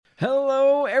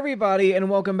everybody, and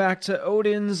welcome back to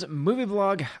Odin's Movie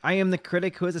Vlog. I am the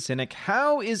critic who is a cynic.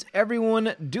 How is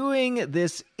everyone doing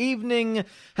this evening?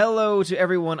 Hello to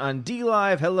everyone on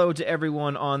DLive. Hello to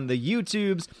everyone on the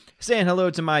YouTubes. Saying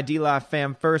hello to my DLive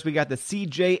fam first. We got the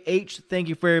CJH. Thank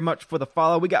you very much for the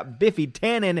follow. We got Biffy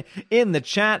Tannen in the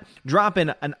chat, dropping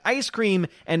an ice cream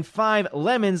and 5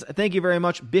 lemons. Thank you very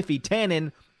much, Biffy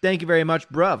Tannen. Thank you very much,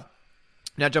 bruv.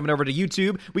 Now jumping over to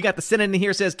YouTube, we got the Senate in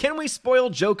here says, can we spoil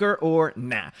Joker or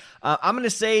nah? I'm going to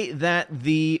say that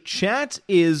the chat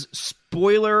is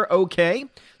spoiler okay.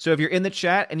 So if you're in the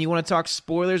chat and you want to talk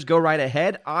spoilers, go right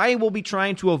ahead. I will be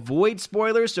trying to avoid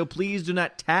spoilers, so please do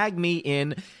not tag me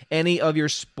in any of your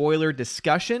spoiler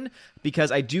discussion,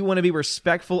 because I do want to be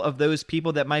respectful of those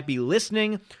people that might be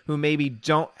listening who maybe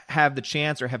don't have the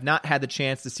chance or have not had the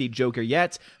chance to see Joker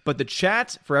yet. But the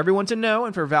chat, for everyone to know,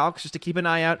 and for Valks just to keep an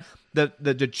eye out,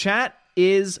 the chat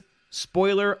is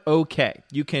spoiler okay.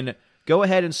 You can go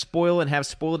ahead and spoil and have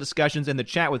spoiler discussions in the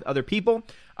chat with other people.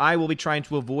 I will be trying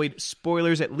to avoid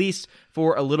spoilers at least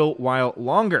for a little while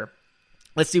longer.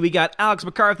 Let's see, we got Alex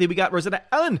McCarthy, we got Rosetta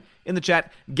Ellen in the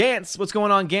chat. Gantz, what's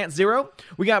going on, Gantz Zero?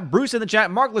 We got Bruce in the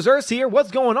chat. Mark Lazar's here.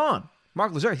 What's going on?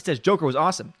 Mark Lazar, he says Joker was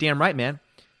awesome. Damn right, man.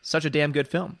 Such a damn good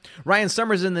film. Ryan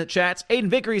Summers in the chats. Aiden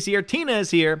Vickery's here. Tina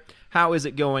is here. How is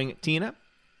it going, Tina?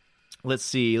 Let's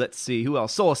see. Who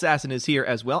else? Soul Assassin is here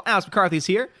as well. Alex McCarthy's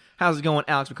here. How's it going,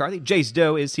 Alex McCarthy? Jace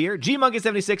Doe is here.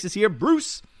 G-Monkey76 is here.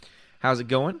 Bruce, how's it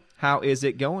going? How is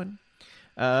it going?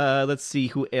 Let's see.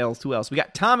 Who else? We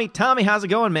got Tommy. Tommy, how's it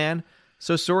going, man?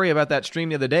 So sorry about that stream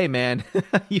the other day, man.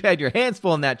 You had your hands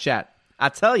full in that chat. I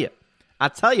tell you,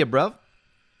 bruv.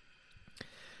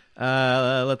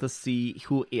 Let us see.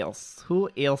 Who else?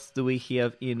 Who else do we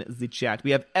have in the chat?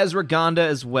 We have Ezra Gonda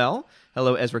as well.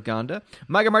 Hello, Ezra Gonda.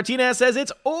 Micah Martinez says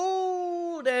it's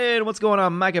Odin. What's going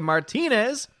on, Micah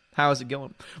Martinez? How is it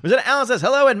going? Rosetta Allen says,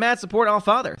 hello, and Matt support all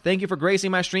father. Thank you for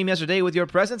gracing my stream yesterday with your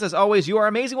presence. As always, you are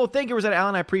amazing. Well, thank you, Rosetta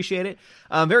Allen. I appreciate it.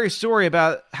 I'm very sorry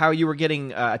about how you were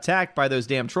getting attacked by those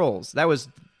damn trolls. That was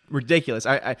ridiculous.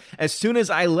 I as soon as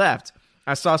I left,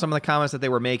 I saw some of the comments that they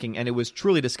were making, and it was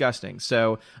truly disgusting.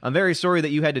 So I'm very sorry that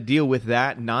you had to deal with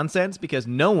that nonsense, because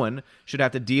no one should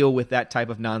have to deal with that type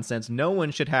of nonsense. No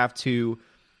one should have to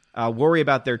worry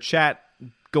about their chat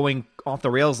going off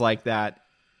the rails like that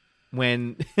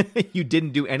when you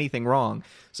didn't do anything wrong.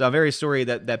 So I'm very sorry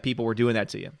that people were doing that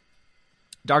to you.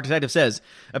 Dark Detective says,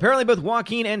 apparently both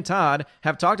Joaquin and Todd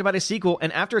have talked about a sequel,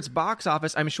 and after its box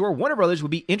office, I'm sure Warner Brothers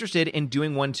would be interested in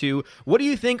doing one too. What do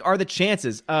you think are the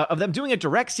chances of them doing a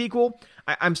direct sequel?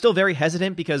 I'm still very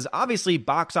hesitant, because obviously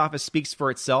box office speaks for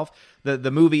itself.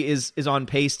 The movie is on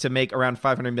pace to make around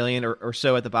 $500 million or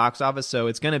so at the box office, so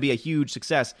it's going to be a huge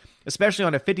success, especially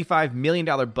on a $55 million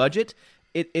budget.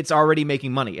 It's already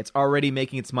making money. It's already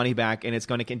making its money back, and it's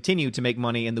going to continue to make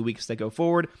money in the weeks that go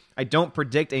forward. I don't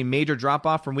predict a major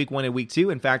drop-off from week 1 and week 2.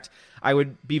 In fact, I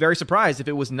would be very surprised if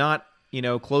it was not,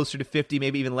 closer to 50,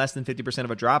 maybe even less than 50%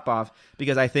 of a drop-off,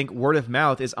 because I think word of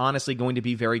mouth is honestly going to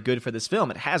be very good for this film.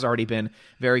 It has already been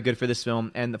very good for this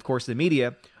film, and of course the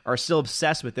media are still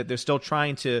obsessed with it. They're still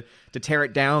trying to tear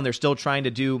it down. They're still trying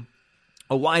to do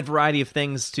a wide variety of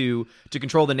things to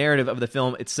control the narrative of the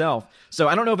film itself. So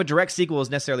I don't know if a direct sequel is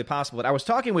necessarily possible, but I was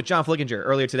talking with John Flickinger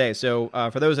earlier today. So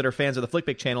for those that are fans of the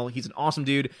FlickPick channel, he's an awesome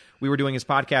dude. We were doing his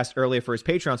podcast earlier for his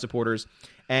Patreon supporters,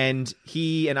 and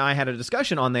he and I had a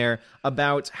discussion on there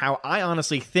about how I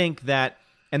honestly think that,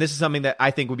 and this is something that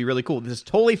I think would be really cool. This is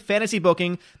totally fantasy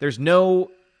booking. There's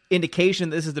no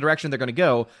indication that this is the direction they're going to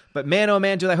go, but man, oh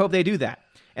man, do I hope they do that.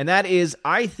 And that is,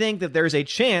 I think that there's a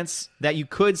chance that you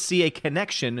could see a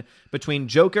connection between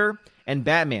Joker and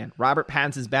Batman, Robert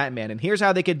Pattinson's Batman. And here's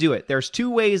how they could do it. There's 2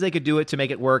 ways they could do it to make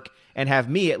it work and have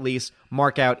me, at least,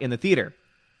 mark out in the theater.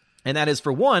 And that is,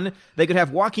 for one, they could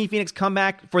have Joaquin Phoenix come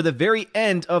back for the very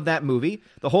end of that movie.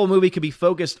 The whole movie could be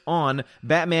focused on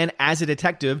Batman as a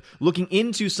detective, looking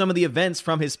into some of the events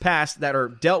from his past that are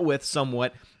dealt with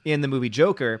somewhat in the movie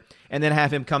Joker, and then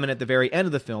have him come in at the very end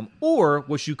of the film. Or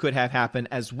what you could have happen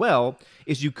as well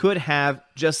is you could have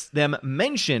just them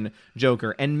mention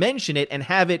Joker and mention it and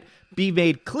have it be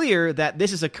made clear that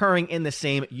this is occurring in the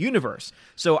same universe.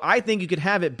 So I think you could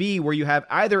have it be where you have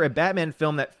either a Batman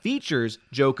film that features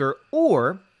Joker,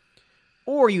 or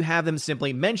you have them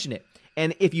simply mention it.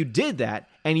 And if you did that,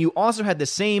 and you also had the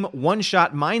same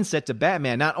one-shot mindset to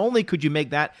Batman, not only could you make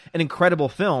that an incredible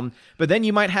film, but then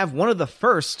you might have one of the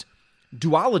first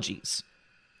duologies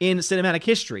in cinematic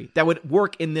history that would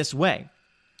work in this way.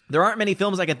 There aren't many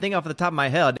films I can think of at the top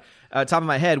of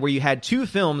my head where you had 2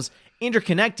 films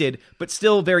interconnected, but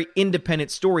still very independent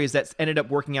stories that ended up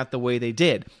working out the way they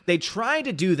did. They tried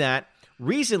to do that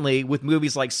recently with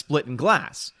movies like Split and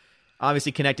Glass.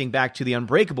 Obviously connecting back to the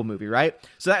Unbreakable movie, right?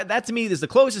 So that to me is the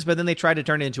closest, but then they tried to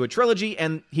turn it into a trilogy,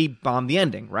 and he bombed the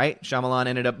ending, right? Shyamalan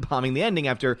ended up bombing the ending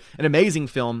after an amazing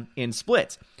film in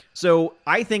Split. So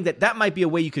I think that might be a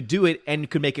way you could do it and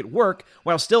could make it work,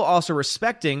 while still also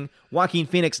respecting Joaquin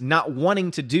Phoenix not wanting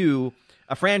to do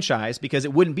a franchise, because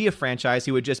it wouldn't be a franchise.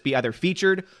 He would just be either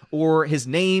featured, or his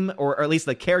name, or at least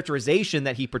the characterization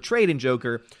that he portrayed in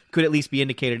Joker could at least be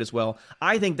indicated as well.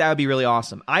 I think that would be really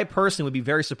awesome. I personally would be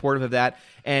very supportive of that,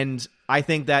 and I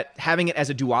think that having it as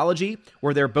a duology,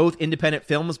 where they're both independent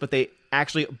films, but they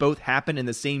actually both happen in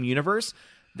the same universe,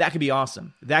 that could be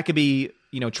awesome. That could be,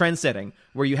 trend setting,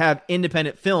 where you have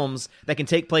independent films that can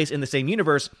take place in the same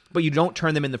universe, but you don't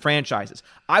turn them into franchises.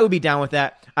 I would be down with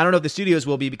that. I don't know if the studios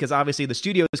will be, because obviously the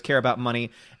studios care about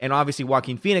money, and obviously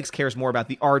Joaquin Phoenix cares more about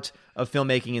the art of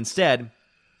filmmaking instead,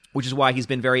 which is why he's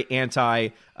been very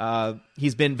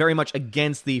he's been very much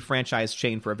against the franchise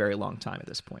chain for a very long time at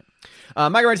this point.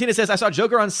 Michael Martinez says, I saw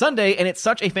Joker on Sunday, and it's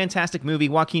such a fantastic movie.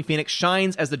 Joaquin Phoenix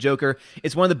shines as the Joker.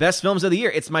 It's one of the best films of the year.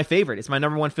 It's my favorite. It's my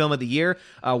number one film of the year.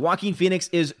 Joaquin Phoenix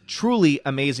is truly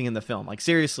amazing in the film. Like,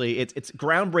 seriously, it's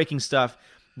groundbreaking stuff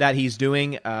that he's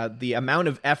doing. The amount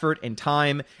of effort and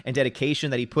time and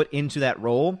dedication that he put into that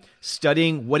role,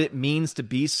 studying what it means to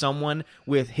be someone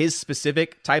with his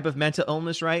specific type of mental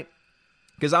illness, right?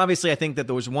 Because obviously I think that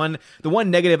the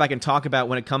one negative I can talk about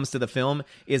when it comes to the film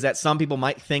is that some people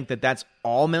might think that that's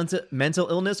all mental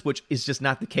illness, which is just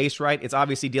not the case, right? It's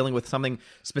obviously dealing with something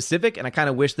specific, and I kind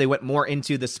of wish they went more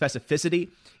into the specificity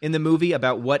in the movie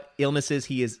about what illnesses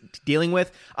he is dealing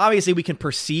with. Obviously, we can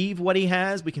perceive what he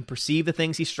has. We can perceive the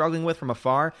things he's struggling with from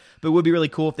afar, but it would be really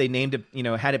cool if they named it,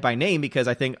 had it by name, because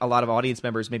I think a lot of audience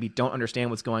members maybe don't understand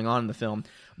what's going on in the film.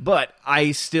 But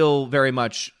I still very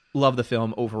much love the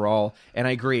film overall, and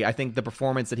I agree. I think the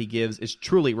performance that he gives is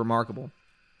truly remarkable.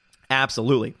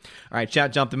 Absolutely. All right,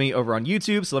 chat jumped to me over on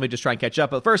YouTube, so let me just try and catch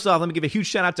up. But first off, let me give a huge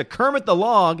shout out to Kermit the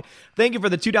Log. Thank you for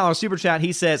the $2 super chat.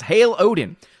 He says, Hail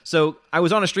Odin. So I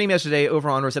was on a stream yesterday over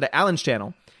on Rosetta Allen's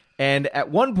channel, and at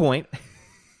one point,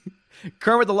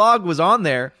 Kermit the Log was on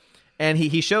there, and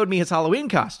he showed me his Halloween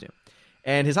costume.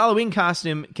 And his Halloween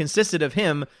costume consisted of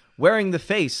him wearing the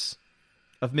face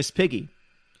of Miss Piggy.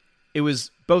 It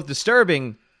was both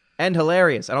disturbing and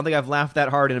hilarious. I don't think I've laughed that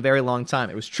hard in a very long time.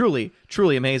 It was truly,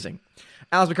 truly amazing.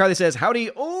 Alice McCarthy says, Howdy,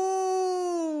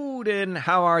 Odin.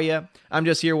 How are you? I'm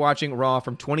just here watching Raw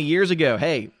from 20 years ago.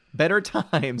 Hey, better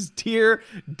times. Dear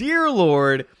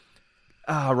Lord.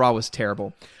 Raw was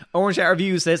terrible. Orange Chat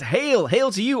Reviews says,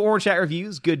 Hail to you, Orange Chat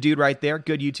Reviews. Good dude right there.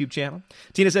 Good YouTube channel.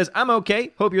 Tina says, I'm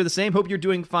okay. Hope you're the same. Hope you're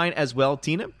doing fine as well,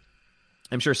 Tina.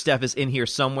 I'm sure Steph is in here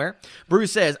somewhere.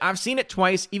 Bruce says, I've seen it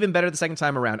twice, even better the second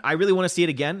time around. I really want to see it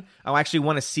again. I actually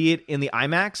want to see it in the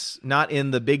IMAX, not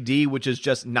in the Big D, which is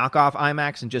just knockoff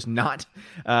IMAX and just not.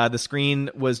 The screen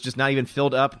was just not even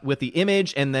filled up with the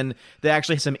image, and then they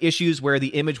actually had some issues where the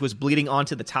image was bleeding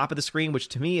onto the top of the screen, which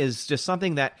to me is just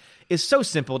something that is so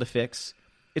simple to fix.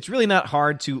 It's really not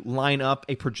hard to line up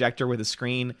a projector with a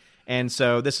screen. And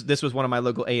so this was one of my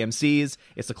local AMCs.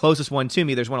 It's the closest one to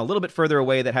me. There's one a little bit further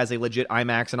away that has a legit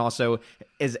IMAX and also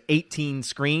is 18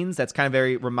 screens. That's kind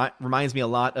of reminds me a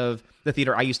lot of the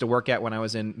theater I used to work at when I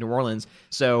was in New Orleans.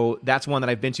 So that's one that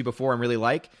I've been to before and really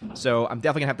like. So I'm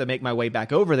definitely going to have to make my way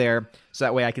back over there so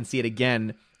that way I can see it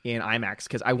again in IMAX,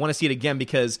 because I want to see it again,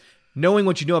 because knowing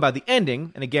what you know about the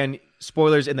ending, and again,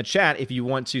 spoilers in the chat, if you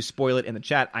want to spoil it in the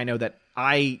chat, I know that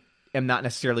I am not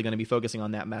necessarily going to be focusing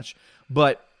on that much,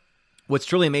 but what's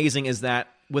truly amazing is that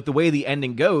with the way the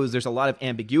ending goes, there's a lot of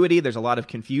ambiguity, there's a lot of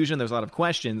confusion, there's a lot of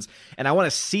questions, and I want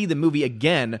to see the movie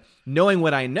again, knowing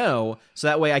what I know, so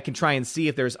that way I can try and see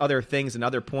if there's other things and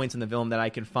other points in the film that I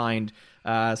can find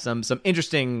some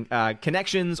interesting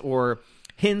connections or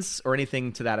hints or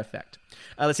anything to that effect.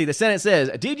 Let's see, the Senate says,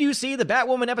 did you see the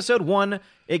Batwoman episode 1?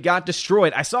 It got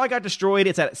destroyed. I saw it got destroyed.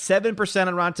 It's at 7%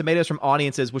 on Rotten Tomatoes from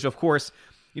audiences, which of course,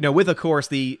 with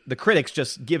the critics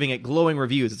just giving it glowing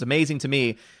reviews. It's amazing to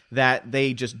me that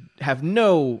they just have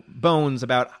no bones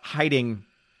about hiding.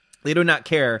 They do not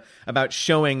care about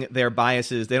showing their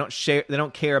biases. They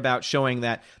don't care about showing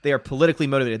that they are politically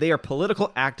motivated. They are political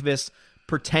activists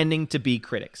pretending to be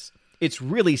critics. It's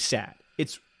really sad.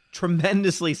 It's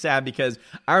tremendously sad, because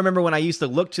I remember when I used to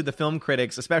look to the film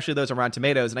critics, especially those on Rotten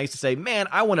Tomatoes, and I used to say, man,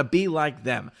 I want to be like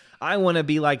them. I want to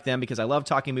be like them because I love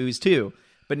talking movies too.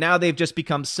 But now they've just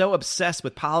become so obsessed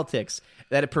with politics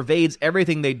that it pervades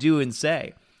everything they do and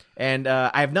say. And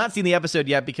I have not seen the episode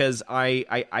yet, because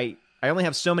I only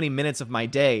have so many minutes of my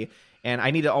day, and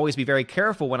I need to always be very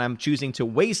careful when I'm choosing to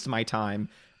waste my time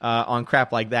on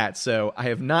crap like that. So I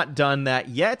have not done that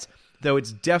yet, though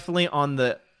it's definitely on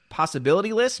the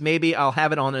possibility list. Maybe I'll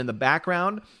have it on in the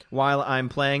background while I'm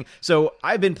playing. So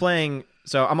I've been playing,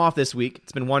 so I'm off this week.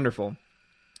 It's been wonderful.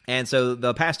 And so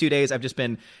the past 2 days, I've just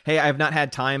been, hey, I've not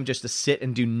had time just to sit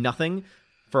and do nothing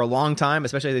for a long time,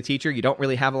 especially as a teacher. You don't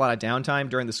really have a lot of downtime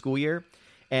during the school year.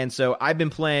 And so I've been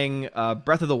playing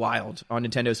Breath of the Wild on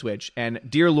Nintendo Switch. And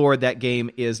dear Lord, that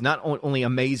game is not only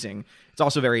amazing, it's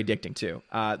also very addicting too,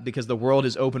 because the world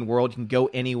is open world. You can go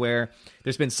anywhere.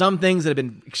 There's been some things that have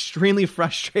been extremely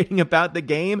frustrating about the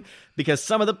game because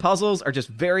some of the puzzles are just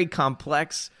very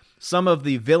complex. Some of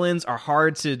the villains are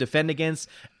hard to defend against.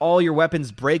 All your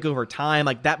weapons break over time.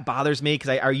 Like, that bothers me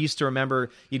because I used to remember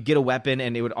you'd get a weapon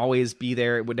and it would always be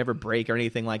there. It would never break or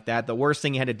anything like that. The worst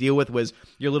thing you had to deal with was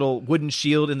your little wooden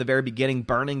shield in the very beginning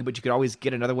burning, but you could always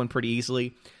get another one pretty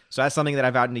easily. So that's something that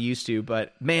I've gotten used to.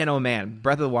 But man, oh man,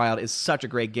 Breath of the Wild is such a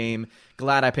great game.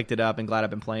 Glad I picked it up and glad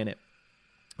I've been playing it.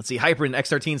 Let's see, Hypern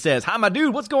X13 says, hi, my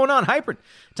dude, what's going on, Hypern?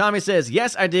 Tommy says,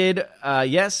 yes, I did.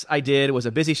 Yes, I did. It was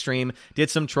a busy stream.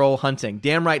 Did some troll hunting.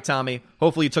 Damn right, Tommy.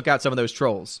 Hopefully you took out some of those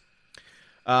trolls.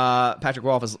 Patrick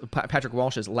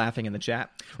Walsh is laughing in the chat.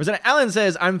 Rosanna Allen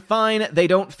says, I'm fine. They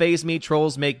don't faze me.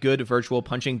 Trolls make good virtual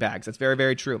punching bags. That's very,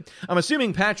 very true. I'm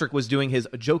assuming Patrick was doing his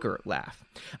Joker laugh.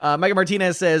 Micah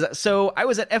Martinez says, so I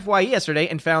was at FYE yesterday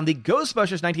and found the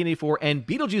Ghostbusters 1984 and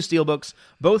Beetlejuice Steelbooks,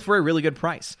 both for a really good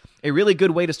price. A really good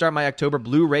way to start my October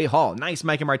Blu-ray haul. Nice,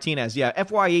 Micah Martinez. Yeah,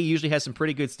 FYE usually has some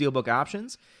pretty good Steelbook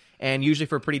options, and usually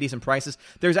for pretty decent prices.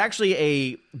 There's actually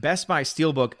a Best Buy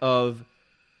Steelbook of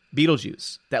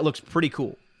Beetlejuice that looks pretty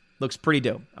cool. Looks pretty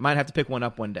dope. I might have to pick one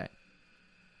up one day.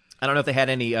 I don't know if they had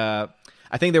any...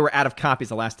 I think they were out of copies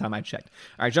the last time I checked.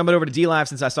 All right, jumping over to D-Live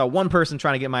since I saw one person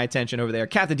trying to get my attention over there.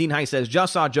 Captain Dean High says,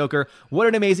 just saw Joker. What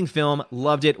an amazing film.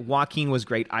 Loved it. Joaquin was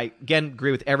great. I, again,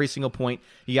 agree with every single point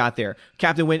you got there.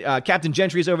 Captain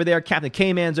Gentry's over there. Captain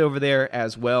K-Man's over there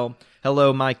as well.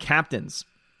 Hello, my captains.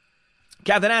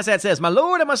 Captain Assad says, my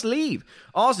lord, I must leave.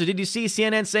 Also, did you see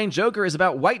CNN saying Joker is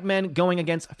about white men going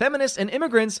against feminists and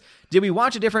immigrants? Did we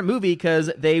watch a different movie because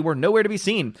they were nowhere to be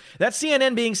seen? That's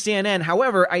CNN being CNN.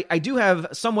 However, I do have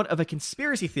somewhat of a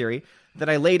conspiracy theory that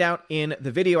I laid out in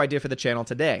the video I did for the channel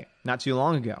today, not too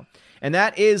long ago. And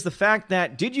that is the fact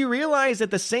that, did you realize that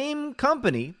the same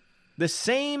company, the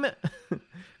same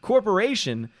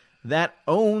corporation that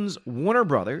owns Warner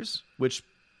Brothers, which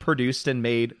produced and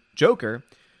made Joker,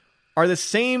 are the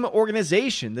same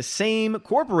organization, the same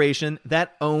corporation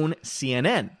that own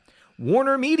CNN.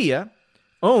 Warner Media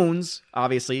owns,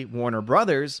 obviously, Warner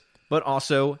Brothers, but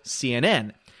also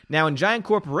CNN. Now, in giant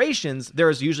corporations, there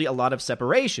is usually a lot of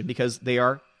separation because they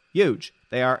are huge.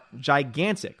 They are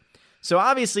gigantic. So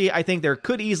obviously, I think there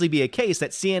could easily be a case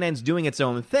that CNN's doing its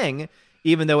own thing,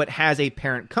 even though it has a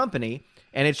parent company,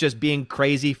 and it's just being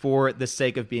crazy for the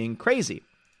sake of being crazy.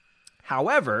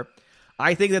 However,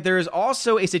 I think that there is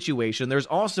also a situation, there's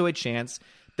also a chance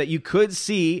that you could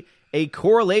see a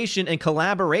correlation and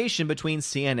collaboration between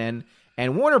CNN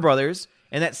and Warner Brothers,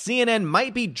 and that CNN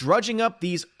might be drudging up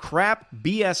these crap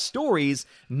BS stories,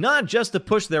 not just to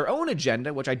push their own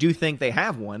agenda, which I do think they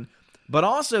have one, but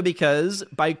also because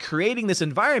by creating this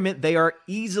environment, they are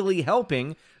easily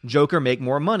helping Joker make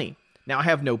more money. Now, I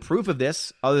have no proof of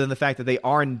this, other than the fact that they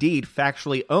are indeed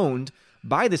factually owned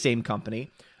by the same company,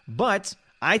 but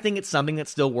I think it's something that's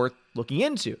still worth looking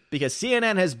into, because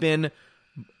CNN has been,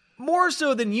 more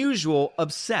so than usual,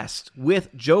 obsessed with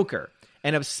Joker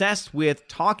and obsessed with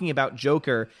talking about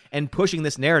Joker and pushing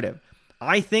this narrative.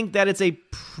 I think that it's a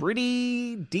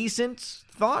pretty decent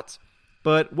thought,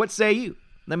 but what say you?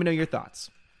 Let me know your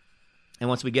thoughts. And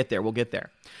once we get there, we'll get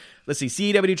there. Let's see,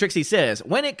 CW Trixie says,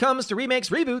 when it comes to remakes,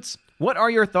 reboots, what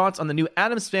are your thoughts on the new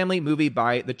Addams Family movie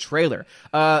by the trailer?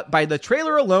 By the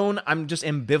trailer alone, I'm just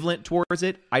ambivalent towards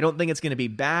it. I don't think it's going to be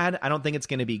bad. I don't think it's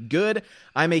going to be good.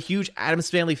 I'm a huge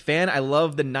Addams Family fan. I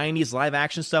love the 90s live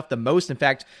action stuff the most. In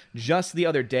fact, just the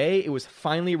other day, it was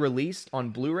finally released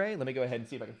on Blu-ray. Let me go ahead and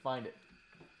see if I can find it.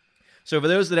 So for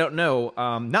those that don't know,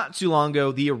 not too long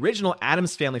ago, the original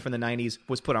Addams Family from the 90s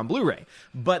was put on Blu-ray,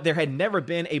 but there had never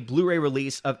been a Blu-ray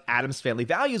release of Addams Family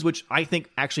Values, which I think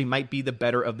actually might be the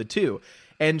better of the two.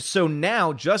 And so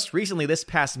now, just recently, this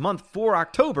past month, for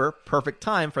October, perfect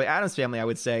time for the Addams Family, I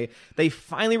would say, they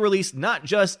finally released not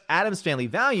just Addams Family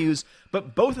Values,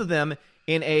 but both of them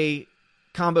in a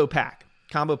combo pack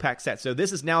set. So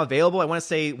this is now available. I want to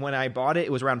say when I bought it,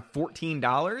 it was around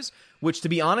 $14, which, to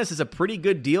be honest, is a pretty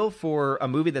good deal for a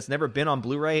movie that's never been on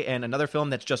Blu-ray and another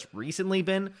film that's just recently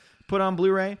been put on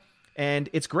Blu-ray. And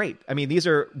it's great. I mean, these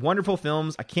are wonderful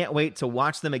films. I can't wait to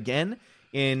watch them again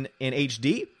in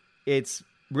HD. It's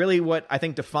really what I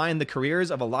think defined the careers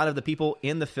of a lot of the people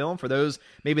in the film. For those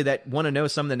maybe that want to know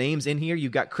some of the names in here,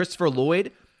 you've got Christopher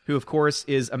Lloyd, who of course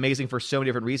is amazing for so many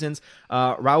different reasons.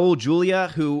 Raul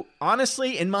Julia, who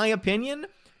honestly, in my opinion,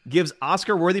 gives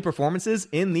Oscar-worthy performances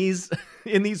in these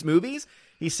in these movies.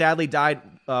 He sadly died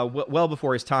well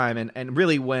before his time, and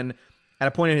really when at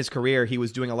a point in his career he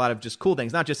was doing a lot of just cool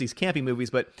things, not just these camping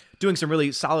movies, but doing some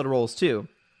really solid roles too.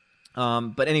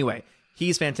 But anyway,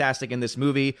 he's fantastic in this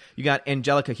movie. You got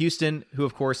Angelica Houston, who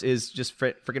of course is just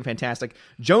freaking fantastic.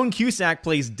 Joan Cusack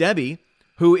plays Debbie,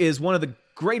 who is one of the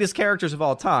greatest characters of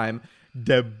all time.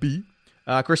 Debbie.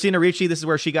 Christina Ricci, this is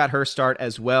where she got her start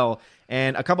as well.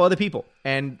 And a couple other people.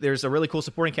 And there's a really cool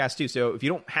supporting cast too. So if you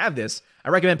don't have this, I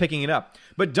recommend picking it up.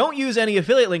 But don't use any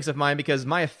affiliate links of mine, because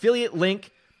my affiliate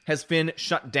link has been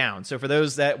shut down. So for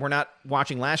those that were not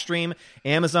watching last stream,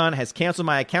 Amazon has canceled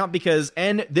my account because,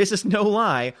 and this is no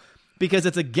lie, because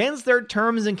it's against their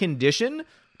terms and condition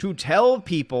to tell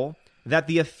people that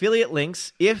the affiliate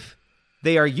links, if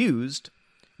they are used,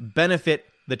 benefit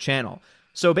the channel.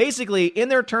 So basically, in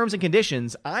their terms and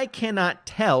conditions, I cannot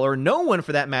tell, or no one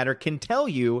for that matter can tell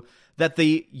you that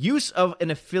the use of an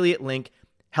affiliate link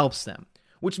helps them,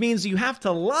 which means you have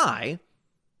to lie,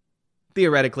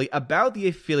 theoretically, about the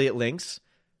affiliate links.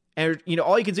 And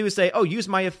all you can do is say, oh, use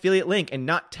my affiliate link, and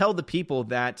not tell the people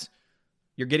that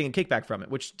you're getting a kickback from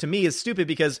it, which to me is stupid,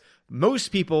 because most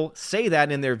people say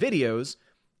that in their videos,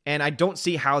 and I don't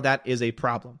see how that is a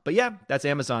problem. But yeah, that's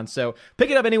Amazon. So pick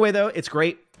it up anyway, though. It's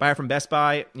great. Buy it from Best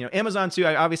Buy. Amazon too.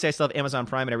 I still have Amazon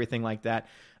Prime and everything like that.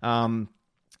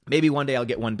 Maybe one day I'll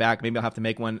get one back. Maybe I'll have to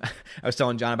make one. I was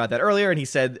telling John about that earlier, and he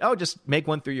said, oh, just make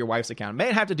one through your wife's account.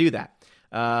 May have to do that.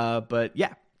 But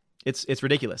yeah, it's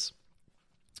ridiculous.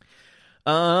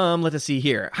 Let's see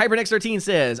here. HyperNex13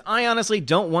 says, I honestly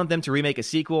don't want them to remake a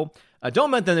sequel.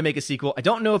 Don't want them to make a sequel. I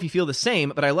don't know if you feel the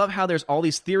same, but I love how there's all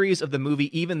these theories of the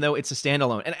movie, even though it's a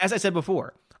standalone. And as I said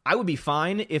before, I would be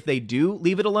fine if they do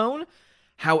leave it alone.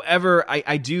 However,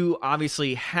 I do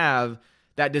obviously have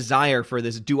that desire for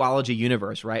this duology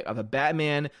universe, right? Of a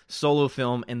Batman solo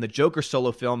film and the Joker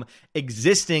solo film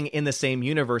existing in the same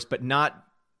universe, but not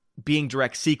being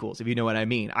direct sequels, if you know what I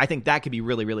mean. I think that could be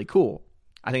really, really cool.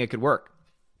 I think it could work.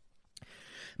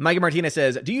 Mike Martinez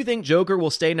says, do you think Joker will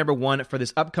stay number one for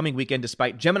this upcoming weekend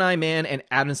despite Gemini Man and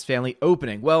Addams Family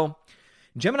opening? Well,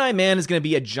 Gemini Man is going to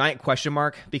be a giant question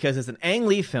mark because it's an Ang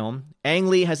Lee film. Ang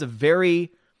Lee has a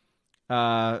very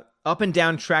up and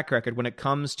down track record when it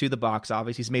comes to the box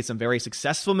office. He's made some very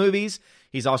successful movies.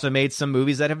 He's also made some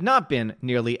movies that have not been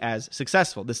nearly as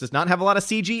successful. This does not have a lot of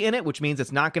CG in it, which means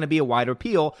it's not going to be a wide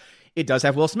appeal. It does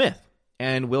have Will Smith,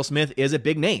 and Will Smith is a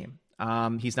big name.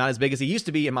 He's not as big as he used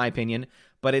to be, in my opinion,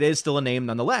 but it is still a name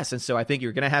nonetheless. And so I think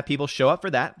you're going to have people show up for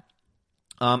that.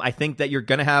 I think that you're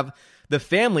going to have the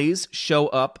families show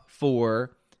up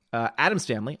for Addams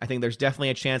Family. I think there's definitely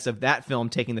a chance of that film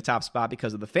taking the top spot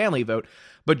because of the family vote.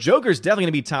 But Joker's definitely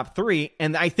going to be top 3,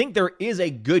 and I think there is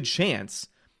a good chance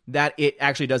that it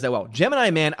actually does that well. Gemini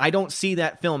Man, I don't see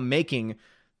that film making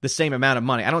the same amount of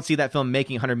money. I don't see that film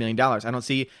making $100 million. I don't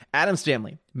see Addams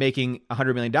Family making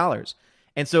 $100 million.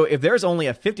 And so if there's only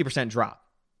a 50% drop,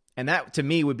 and that to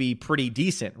me would be pretty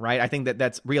decent, right? I think that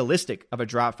that's realistic of a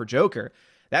drop for Joker.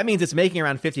 That means it's making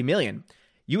around $50 million.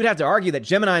 You would have to argue that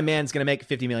Gemini Man's going to make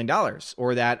 $50 million,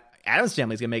 or that Addams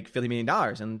Family is going to make $50 million.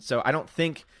 And so I don't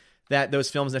think that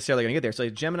those films necessarily going to get there. So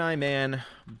Gemini Man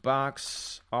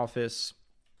box office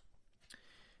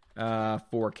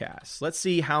forecast. Let's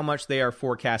see how much they are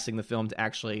forecasting the film to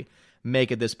actually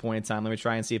make at this point in time. Let me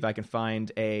try and see if I can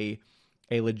find a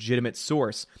legitimate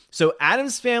source. So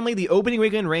Addams Family, the opening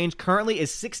weekend range currently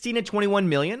is 16 to 21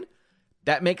 million.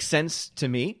 That makes sense to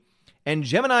me. And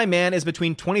Gemini Man is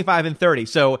between 25 and 30.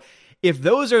 So if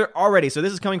those are already, so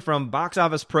this is coming from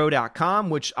boxofficepro.com,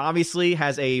 which obviously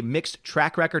has a mixed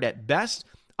track record at best.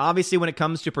 Obviously, when it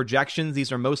comes to projections,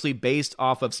 these are mostly based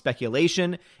off of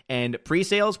speculation and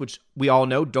pre-sales, which we all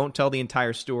know don't tell the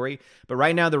entire story. But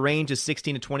right now, the range is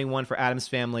 16 to 21 for Addams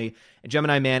Family. And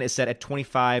Gemini Man is set at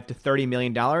 25 to $30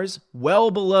 million, well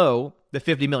below the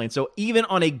 50 million. So even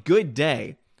on a good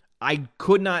day, I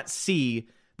could not see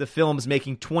the films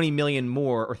making 20 million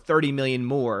more or 30 million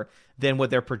more than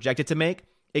what they're projected to make.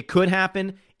 It could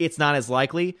happen. It's not as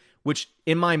likely, which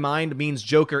in my mind means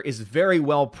Joker is very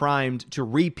well primed to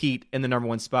repeat in the number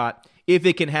one spot if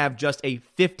it can have just a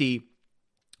 50%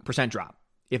 drop.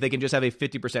 If they can just have a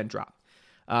 50% drop.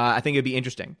 I think it'd be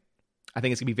interesting. I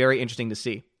think it's going to be very interesting to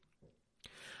see.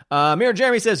 Mirror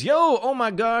Jeremy says, yo, oh my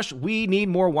gosh, we need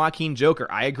more Joaquin Joker.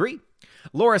 I agree.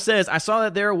 Laura says, I saw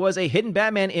that there was a hidden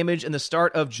Batman image in the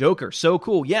start of Joker. So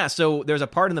cool. Yeah, so there's a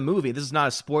part in the movie. This is not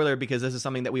a spoiler because this is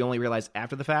something that we only realized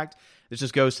after the fact. This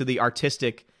just goes to the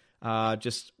artistic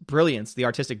brilliance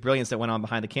that went on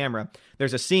behind the camera.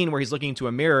 There's a scene where he's looking into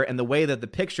a mirror, and the way that the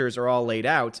pictures are all laid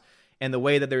out and the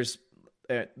way that there's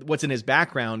what's in his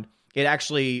background, it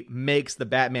actually makes the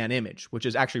Batman image, which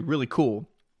is actually really cool.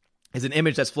 It's an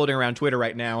image that's floating around Twitter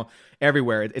right now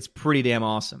everywhere. It's pretty damn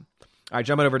awesome. All right,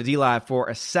 jumping over to DLive for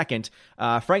a second.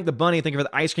 Frank the Bunny, thank you for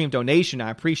the ice cream donation. I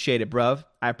appreciate it, bruv.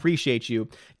 I appreciate you.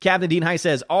 Captain Dean High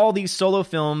says, all these Solo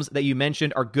films that you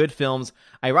mentioned are good films.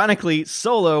 Ironically,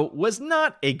 Solo was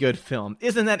not a good film.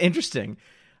 Isn't that interesting?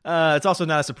 It's also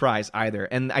not a surprise either.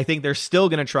 And I think they're still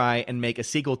going to try and make a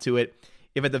sequel to it,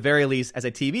 if at the very least as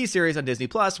a TV series on Disney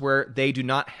Plus, where they do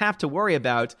not have to worry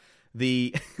about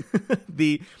the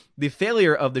the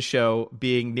failure of the show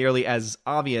being nearly as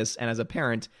obvious and as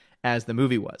apparent as the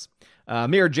movie was.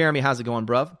 Mirror Jeremy, how's it going,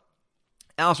 bruv?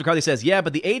 Alice McCarthy says, yeah,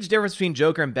 but the age difference between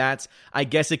Joker and Bats, I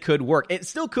guess it could work. It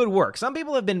still could work. Some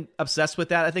people have been obsessed with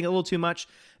that, I think a little too much.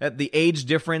 The age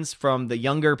difference from the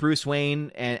younger Bruce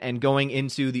Wayne and going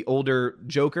into the older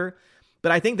Joker.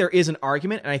 But I think there is an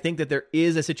argument, and I think that there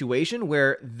is a situation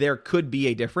where there could be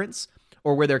a difference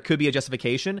or where there could be a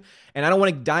justification. And I don't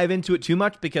want to dive into it too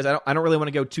much because I don't really want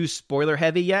to go too spoiler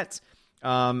heavy yet.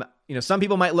 Some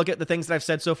people might look at the things that I've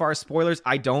said so far as spoilers.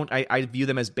 I don't. I view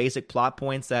them as basic plot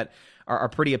points that are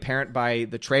pretty apparent by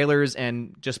the trailers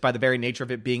and just by the very nature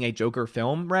of it being a Joker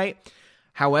film, right?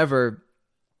 However,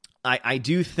 I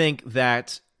do think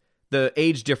that the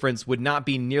age difference would not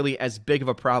be nearly as big of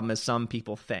a problem as some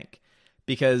people think,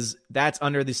 because that's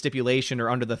under the stipulation or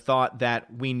under the thought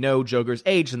that we know Joker's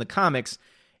age in the comics.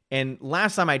 And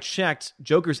last time I checked,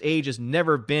 Joker's age has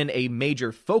never been a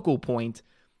major focal point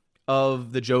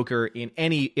of the Joker in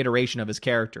any iteration of his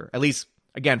character. At least,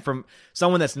 again, from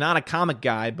someone that's not a comic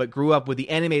guy but grew up with the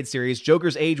animated series,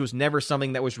 Joker's age was never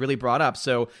something that was really brought up.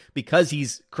 So because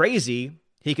he's crazy,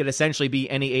 he could essentially be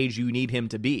any age you need him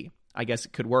to be. I guess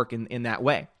it could work in that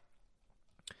way.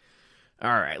 All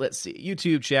right, let's see.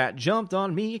 YouTube chat jumped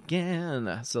on me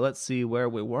again. So let's see where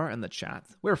we were in the chat.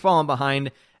 We're falling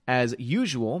behind as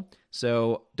usual.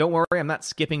 So don't worry, I'm not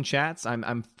skipping chats.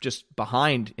 I'm just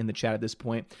behind in the chat at this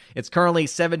point. It's currently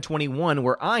 7:21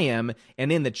 where I am,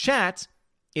 and in the chat,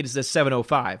 it is a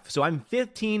 7:05. So I'm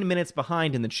 15 minutes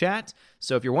behind in the chat.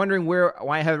 So if you're wondering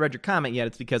why I haven't read your comment yet,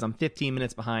 it's because I'm 15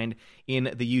 minutes behind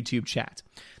in the YouTube chat.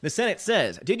 The Senate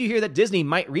says, did you hear that Disney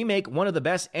might remake one of the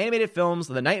best animated films,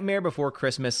 The Nightmare Before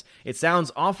Christmas? It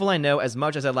sounds awful, I know. As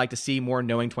much as I'd like to see more,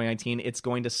 knowing 2019, it's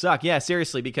going to suck. Yeah,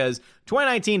 seriously, because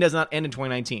 2019 does not end in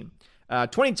 2019.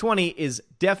 2020 is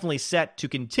definitely set to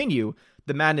continue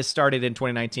the madness started in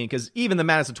 2019, because even the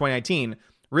madness of 2019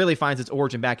 really finds its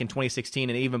origin back in 2016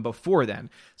 and even before then.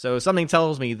 So something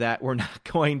tells me that we're not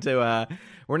going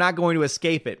to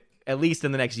escape it, at least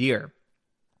in the next year.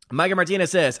 Micah Martinez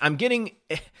says, I'm getting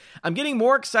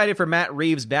more excited for Matt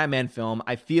Reeves' Batman film.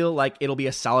 I feel like it'll be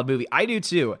a solid movie. I do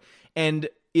too. And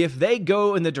if they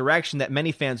go in the direction that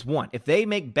many fans want, if they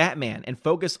make Batman and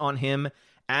focus on him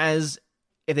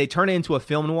if they turn it into a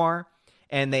film noir,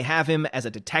 and they have him as a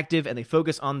detective, and they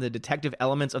focus on the detective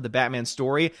elements of the Batman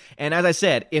story. And as I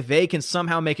said, if they can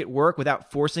somehow make it work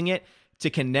without forcing it to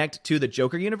connect to the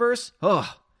Joker universe,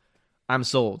 I'm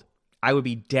sold. I would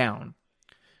be down.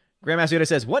 Grandmaster Yoda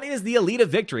says, what is the Alita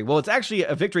victory? Well, it's actually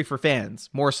a victory for fans,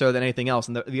 more so than anything else.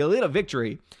 And the Alita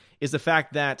victory is the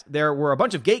fact that there were a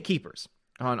bunch of gatekeepers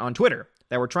on Twitter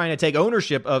that were trying to take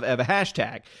ownership of a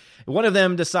hashtag. One of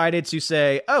them decided to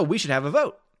say, we should have a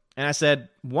vote. And I said,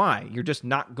 why? You're just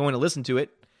not going to listen to it.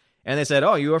 And they said,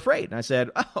 you're afraid. And I said,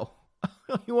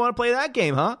 you want to play that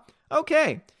game, huh?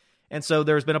 Okay. And so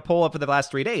there's been a poll up for the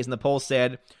last 3 days, and the poll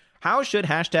said, how should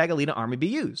hashtag Alita Army be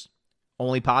used?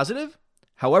 Only positive,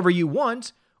 however you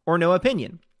want, or no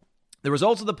opinion. The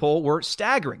results of the poll were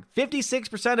staggering.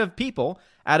 56% of people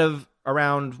out of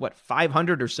around,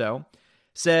 500 or so,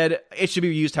 said it should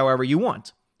be used however you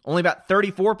want. Only about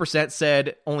 34%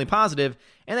 said only positive,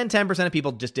 and then 10% of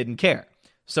people just didn't care.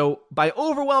 So by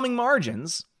overwhelming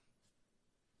margins,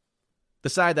 the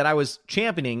side that I was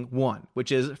championing won,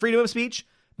 which is freedom of speech,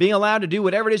 being allowed to do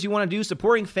whatever it is you want to do,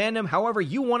 supporting fandom however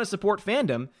you want to support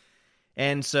fandom.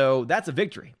 And so that's a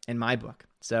victory in my book.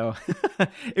 So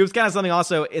it was kind of something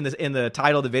also in the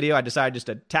title of the video I decided just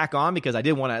to tack on because I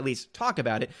did want to at least talk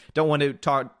about it. Don't want to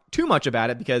talk too much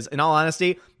about it because, in all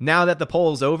honesty, now that the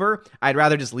poll is over, I'd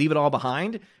rather just leave it all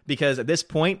behind because at this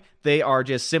point, they are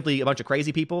just simply a bunch of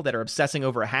crazy people that are obsessing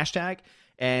over a hashtag.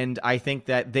 And I think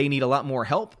that they need a lot more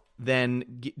help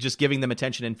than just giving them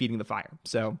attention and feeding the fire.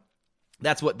 So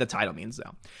That's what the title means,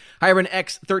 though. Hiram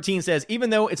X13 says,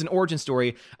 even though it's an origin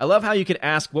story, I love how you could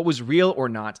ask what was real or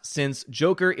not, since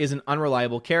Joker is an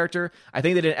unreliable character. I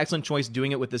think they did an excellent choice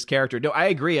doing it with this character. No, I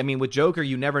agree. I mean, with Joker,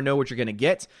 you never know what you're going to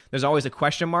get. There's always a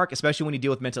question mark, especially when you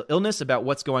deal with mental illness about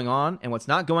what's going on and what's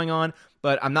not going on.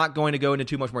 But I'm not going to go into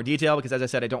too much more detail because, as I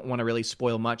said, I don't want to really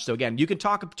spoil much. So again, you can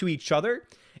talk to each other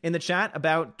in the chat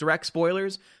about direct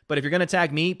spoilers, but if you're going to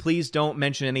tag me, please don't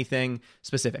mention anything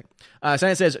specific.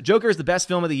 Science says, Joker is the best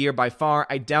film of the year by far.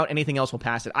 I doubt anything else will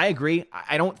pass it. I agree.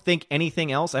 I don't think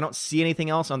anything else, I don't see anything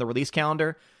else on the release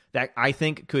calendar that I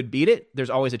think could beat it.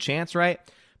 There's always a chance, right?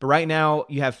 But right now,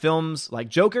 you have films like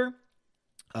Joker,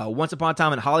 Once Upon a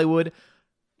Time in Hollywood,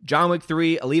 John Wick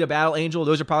 3, Alita Battle Angel.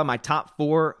 Those are probably my top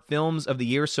 4 films of the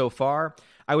year so far.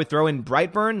 I would throw in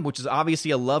Brightburn, which is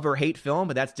obviously a love or hate film,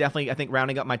 but that's definitely, I think,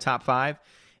 rounding up my top 5.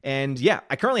 And yeah,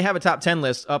 I currently have a top 10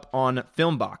 list up on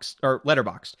Letterboxd.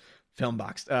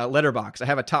 Letterboxd. I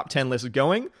have a top 10 list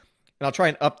going, and I'll try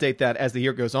and update that as the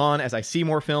year goes on, as I see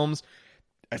more films,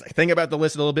 as I think about the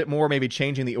list a little bit more, maybe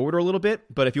changing the order a little bit.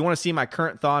 But if you want to see my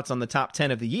current thoughts on the top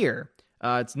 10 of the year,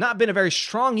 it's not been a very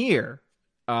strong year,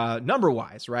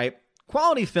 number-wise, right?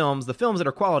 Quality films, the films that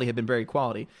are quality have been very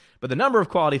quality, but the number of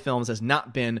quality films has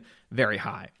not been very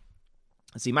high.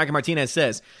 Let's see, Micah Martinez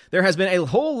says, there has been a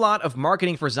whole lot of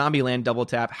marketing for Zombieland Double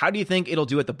Tap. How do you think it'll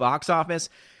do at the box office?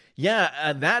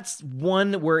 Yeah, that's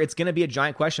one where it's going to be a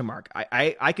giant question mark.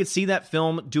 I could see that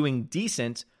film doing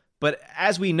decent, but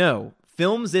as we know,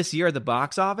 films this year at the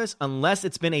box office, unless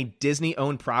it's been a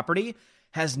Disney-owned property,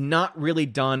 has not really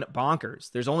done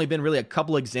bonkers. There's only been really a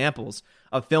couple examples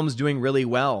of films doing really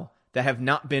well that have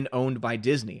not been owned by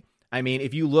Disney. I mean,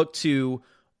 if you look to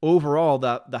overall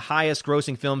the highest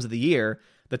grossing films of the year,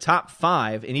 the top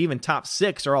 5 and even top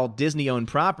 6 are all Disney-owned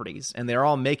properties, and they're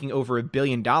all making over $1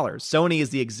 billion. Sony is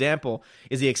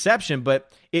the exception,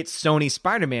 but it's Sony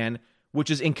Spider-Man, which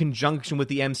is in conjunction with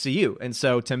the MCU. And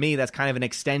so to me, that's kind of an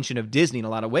extension of Disney in a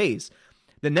lot of ways.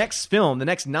 The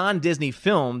next non-Disney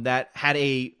film that had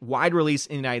a wide release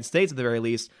in the United States at the very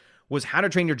least was How to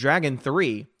Train Your Dragon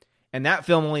 3. And that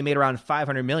film only made around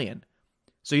 $500 million.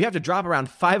 So you have to drop around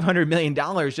 $500 million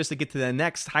just to get to the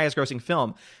next highest grossing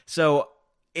film. So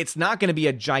it's not going to be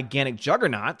a gigantic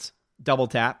juggernaut, Double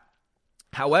Tap.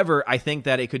 However, I think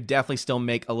that it could definitely still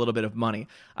make a little bit of money.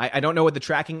 I don't know what the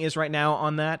tracking is right now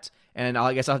on that, and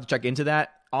I guess I'll have to check into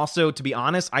that. Also, to be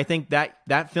honest, I think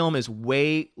that film is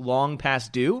way long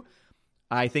past due.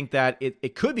 I think that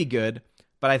it could be good,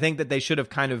 but I think that they should have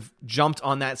kind of jumped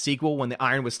on that sequel when the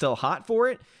iron was still hot for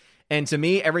it. And to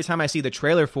me, every time I see the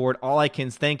trailer for it, all I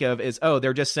can think of is, oh,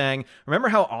 they're just saying, remember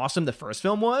how awesome the first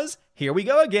film was? Here we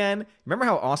go again. Remember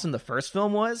how awesome the first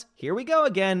film was? Here we go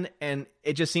again. And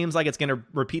it just seems like it's going to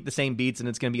repeat the same beats and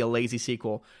it's going to be a lazy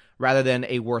sequel rather than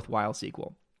a worthwhile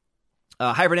sequel.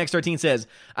 HyperNext13 says,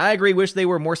 I agree, wish they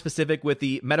were more specific with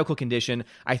the medical condition.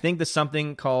 I think there's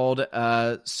something called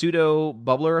pseudo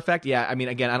bubbler effect. Yeah, I mean,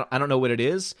 again, I don't know what it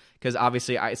is because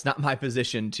obviously it's not my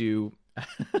position to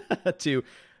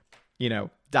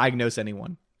diagnose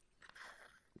anyone.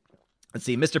 Let's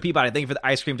see. Mr. Peabody, thank you for the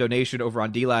ice cream donation over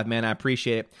on DLive, man. I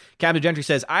appreciate it. Captain Gentry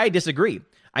says, I disagree.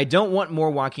 I don't want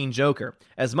more Joaquin Joker.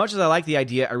 As much as I like the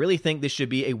idea, I really think this should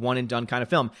be a one-and-done kind of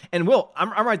film. And Will,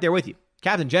 I'm right there with you.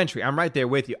 Captain Gentry, I'm right there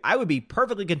with you. I would be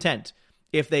perfectly content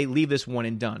if they leave this one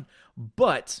and done.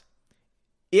 But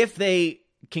if they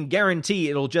can guarantee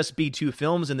it'll just be 2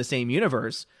 films in the same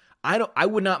universe, I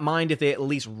would not mind if they at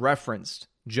least referenced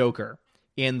Joker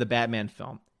in the Batman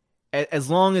film. As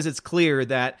long as it's clear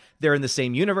that they're in the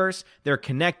same universe, they're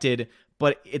connected,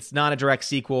 but it's not a direct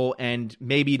sequel, and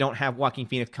maybe you don't have Joaquin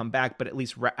Phoenix come back, but at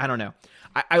least, I don't know.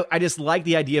 I just like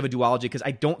the idea of a duology because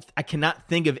I cannot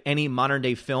think of any modern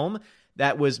day film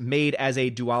that was made as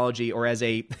a duology or as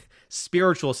a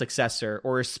spiritual successor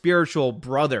or a spiritual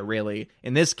brother, really,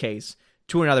 in this case,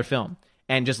 to another film,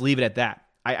 and just leave it at that.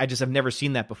 I just have never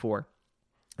seen that before.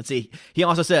 Let's see. He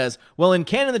also says, well, in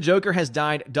canon, the Joker has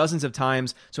died dozens of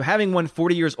times, so having one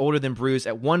 40 years older than Bruce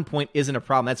at one point isn't a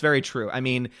problem. That's very true. I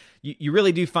mean, you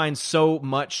really do find so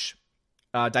much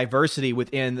diversity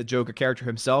within the Joker character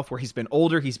himself, where he's been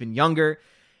older, he's been younger,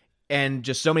 and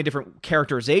just so many different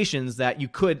characterizations that you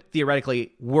could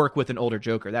theoretically work with an older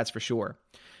Joker. That's for sure.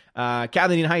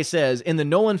 Captain High says, in the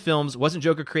Nolan films, wasn't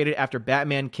Joker created after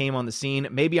Batman came on the scene?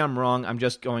 Maybe I'm wrong. I'm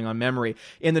just going on memory.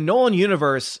 In the Nolan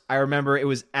universe, I remember it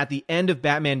was at the end of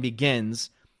Batman Begins.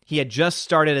 He had just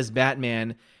started as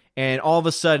Batman, and all of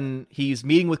a sudden, he's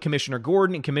meeting with Commissioner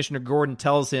Gordon, and Commissioner Gordon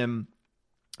tells him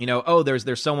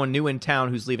there's someone new in town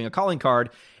who's leaving a calling card,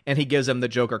 and he gives them the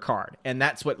Joker card. And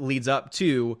that's what leads up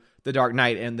to the Dark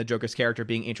Knight and the Joker's character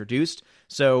being introduced.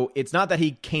 So it's not that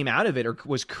he came out of it or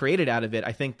was created out of it.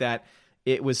 I think that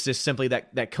it was just simply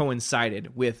that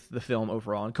coincided with the film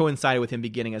overall and coincided with him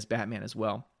beginning as Batman as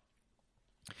well.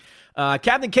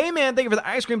 Captain K-Man, thank you for the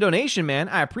ice cream donation, man.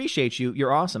 I appreciate you.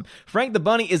 You're awesome. Frank the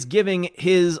Bunny is giving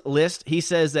his list. He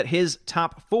says that his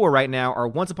top 4 right now are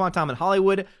Once Upon a Time in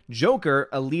Hollywood, Joker,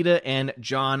 Alita, and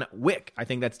John Wick. I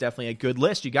think that's definitely a good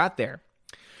list you got there.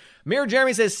 Mirror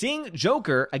Jeremy says, seeing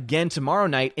Joker again tomorrow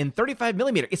night in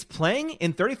 35mm. It's playing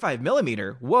in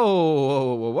 35mm.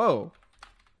 Whoa.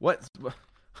 What?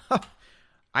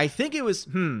 I think it was,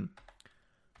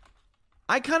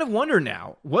 I kind of wonder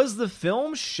now, was the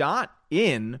film shot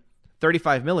in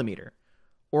 35mm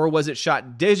or was it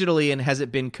shot digitally and has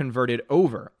it been converted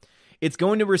over? It's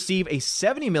going to receive a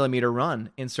 70mm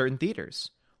run in certain theaters.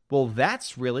 Well,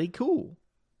 that's really cool.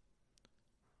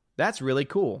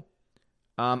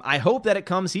 I hope that it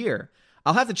comes here.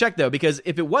 I'll have to check though, because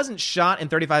if it wasn't shot in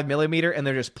 35mm and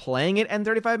they're just playing it in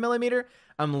 35mm,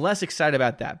 I'm less excited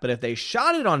about that. But if they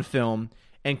shot it on film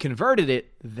and converted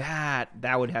it, that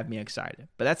would have me excited.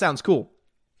 But that sounds cool.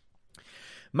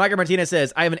 Micah Martinez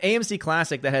says, I have an AMC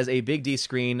Classic that has a Big D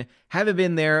screen. Haven't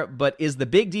been there, but is the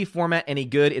Big D format any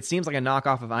good? It seems like a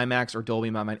knockoff of IMAX or Dolby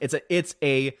in my mind. It's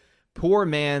a poor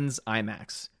man's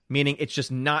IMAX, meaning it's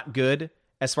just not good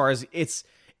as far as it's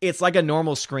like a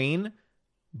normal screen,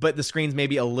 but the screen's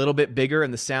maybe a little bit bigger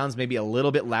and the sound's maybe a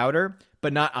little bit louder,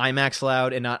 but not IMAX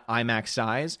loud and not IMAX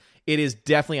size. It is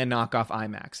definitely a knockoff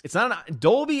IMAX. It's not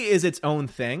Dolby is its own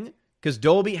thing because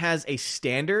Dolby has a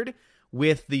standard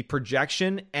with the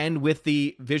projection and with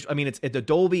the visual. I mean, it's the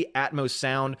Dolby Atmos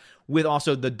sound with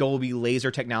also the Dolby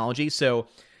laser technology. So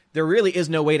there really is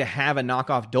no way to have a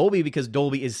knockoff Dolby because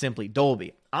Dolby is simply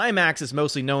Dolby. IMAX is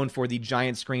mostly known for the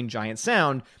giant screen, giant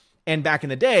sound, and back in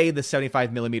the day, the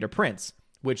 75mm prints,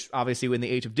 which obviously in the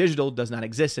age of digital does not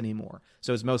exist anymore.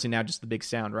 So it's mostly now just the big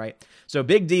sound, right? So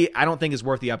Big D, I don't think is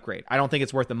worth the upgrade. I don't think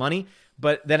it's worth the money.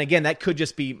 But then again, that could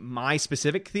just be my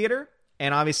specific theater.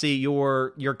 And obviously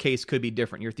your case could be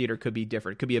different. Your theater could be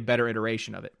different. It could be a better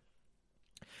iteration of it.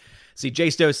 See, Jay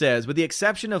Stowe says, with the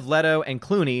exception of Leto and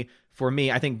Clooney, for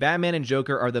me, I think Batman and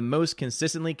Joker are the most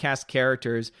consistently cast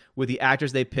characters with the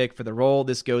actors they pick for the role.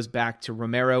 This goes back to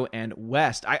Romero and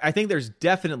West. I think there's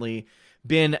definitely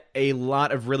been a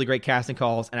lot of really great casting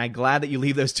calls, and I'm glad that you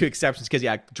leave those 2 exceptions because,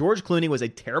 yeah, George Clooney was a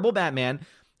terrible Batman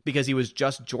because he was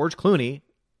just George Clooney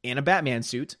in a Batman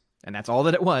suit, and that's all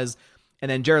that it was. And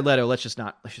then Jared Leto, let's just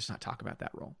not talk about that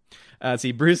role.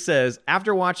 See, Bruce says,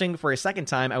 after watching for a second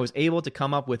time, I was able to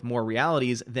come up with more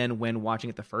realities than when watching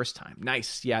it the first time.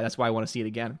 Nice. Yeah, that's why I want to see it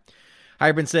again.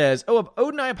 Hybrid says,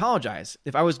 Odin, I apologize.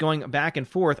 If I was going back and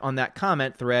forth on that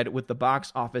comment thread with the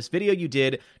box office video you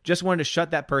did, just wanted to shut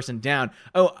that person down.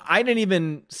 Oh, I didn't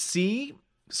even see,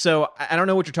 so I don't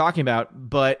know what you're talking about,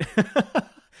 but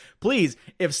please,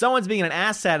 if someone's being an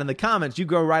asshat in the comments, you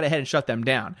go right ahead and shut them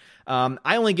down.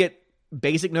 I only get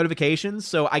basic notifications,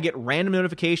 so I get random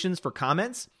notifications for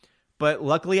comments, but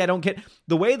luckily I don't get...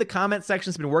 The way the comment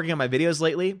section's been working on my videos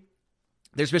lately,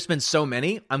 there's just been so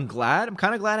many. I'm kind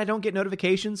of glad I don't get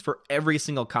notifications for every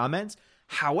single comment.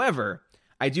 However,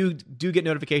 I do get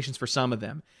notifications for some of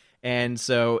them. And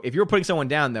so if you're putting someone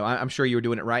down, though, I'm sure you were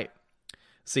doing it right.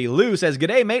 See, Lou says,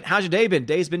 "G'day, mate. How's your day been?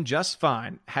 Day's been just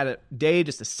fine. Had a day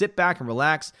just to sit back and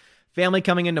relax. Family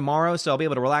coming in tomorrow, so I'll be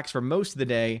able to relax for most of the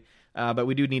day. But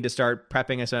we do need to start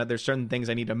prepping. So there's certain things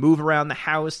I need to move around the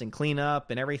house and clean up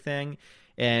and everything.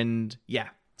 And yeah,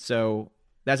 so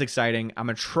that's exciting. I'm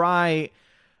going to try.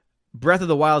 Breath of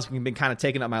the Wild has been kind of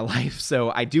taking up my life,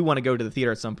 so I do want to go to the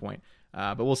theater at some point.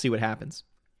 But we'll see what happens.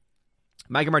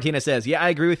 Micah Martinez says, yeah, I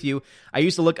agree with you. I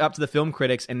used to look up to the film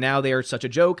critics, and now they are such a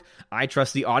joke. I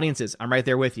trust the audiences. I'm right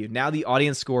there with you. Now the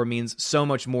audience score means so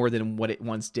much more than what it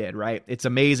once did, right? It's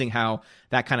amazing how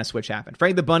that kind of switch happened.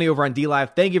 Frank the Bunny over on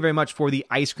DLive, thank you very much for the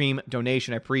ice cream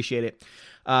donation. I appreciate it.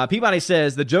 Peabody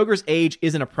says, the Joker's age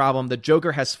isn't a problem. The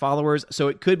Joker has followers, so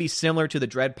it could be similar to the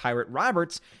Dread Pirate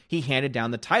Roberts. He handed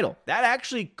down the title. That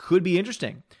actually could be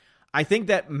interesting. I think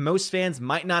that most fans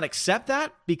might not accept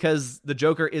that because the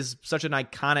Joker is such an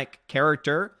iconic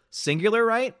character, singular,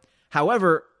 right?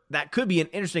 However, that could be an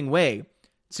interesting way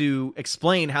to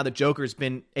explain how the Joker's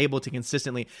been able to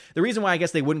consistently... The reason why I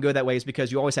guess they wouldn't go that way is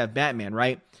because you always have Batman,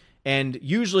 right? And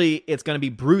usually it's going to be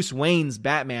Bruce Wayne's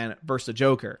Batman versus the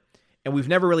Joker. And we've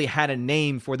never really had a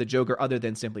name for the Joker other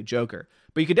than simply Joker.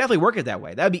 But you could definitely work it that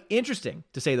way. That would be interesting,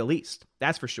 to say the least.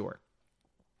 That's for sure.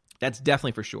 That's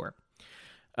definitely for sure.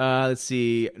 Let's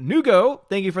see. Nugo,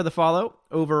 thank you for the follow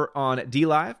over on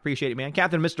DLive. Appreciate it, man.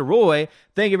 Catherine Mr. Roy,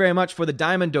 thank you very much for the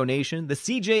diamond donation. The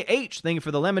CJH, thank you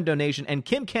for the lemon donation. And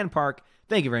Kim Ken Park,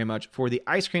 thank you very much for the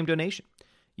ice cream donation.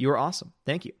 You are awesome.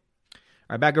 Thank you. All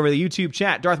right, back over to the YouTube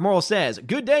chat. Darth Moral says,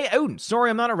 "Good day, Odin. Sorry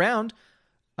I'm not around.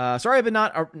 Sorry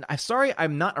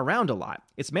I'm not around a lot.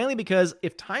 It's mainly because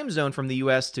if time zone from the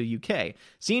US to UK.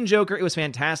 Seeing Joker, it was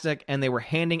fantastic, and they were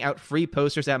handing out free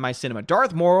posters at my cinema."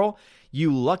 Darth Moral,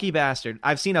 you lucky bastard.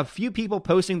 I've seen a few people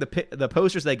posting the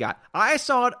posters they got. I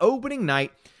saw it opening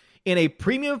night in a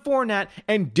premium format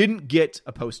and didn't get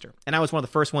a poster. And I was one of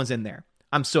the first ones in there.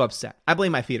 I'm so upset. I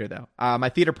blame my theater, though. My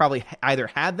theater probably either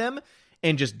had them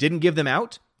and just didn't give them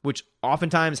out, which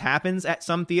oftentimes happens at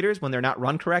some theaters when they're not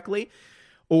run correctly,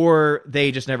 or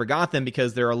they just never got them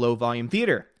because they're a low-volume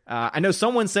theater. I know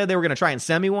someone said they were going to try and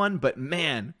send me one, but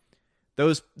man,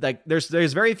 those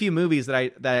there's very few movies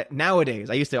that nowadays,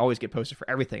 I used to always get posted for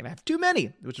everything, and I have too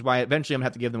many, which is why eventually I'm going to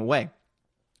have to give them away.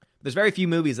 There's very few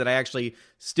movies that I actually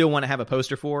still want to have a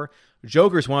poster for.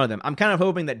 Joker's one of them. I'm kind of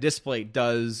hoping that Display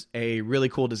does a really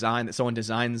cool design, that someone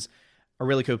designs a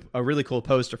really cool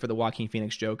poster for the Joaquin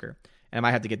Phoenix Joker, and I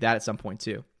might have to get that at some point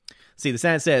too. See, the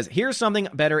Senate says, "Here's something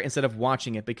better instead of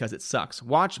watching it because it sucks.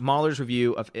 Watch Mahler's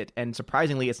review of it, and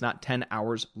surprisingly, it's not 10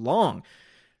 hours long."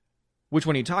 Which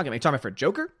one are you talking about? Are you talking about for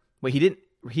Joker? Wait, he didn't.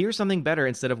 Here's something better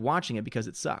instead of watching it because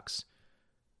it sucks.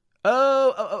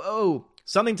 Oh.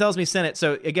 Something tells me Senate.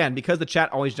 So again, because the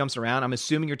chat always jumps around, I'm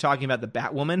assuming you're talking about the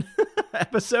Batwoman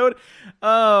episode.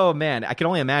 Oh man, I can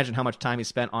only imagine how much time he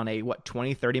spent on a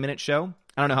 20, 30-minute show.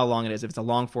 I don't know how long it is, if it's a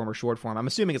long form or short form. I'm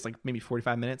assuming it's like maybe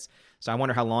 45 minutes. So I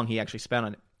wonder how long he actually spent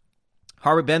on it.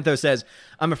 Harvard Bentho says,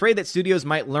 "I'm afraid that studios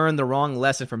might learn the wrong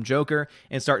lesson from Joker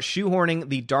and start shoehorning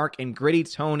the dark and gritty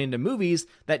tone into movies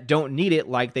that don't need it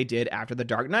like they did after The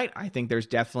Dark Knight. I think there's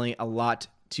definitely a lot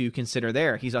to consider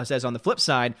there." He says, "On the flip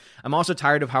side, I'm also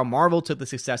tired of how Marvel took the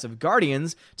success of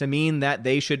Guardians to mean that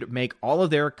they should make all of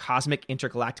their cosmic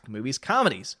intergalactic movies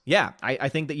comedies." Yeah, I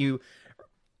think that you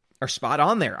are spot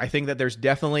on there. I think that there's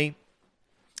definitely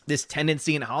this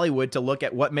tendency in Hollywood to look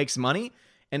at what makes money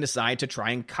and decide to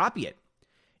try and copy it.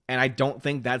 And I don't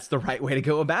think that's the right way to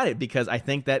go about it, because I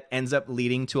think that ends up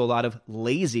leading to a lot of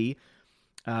lazy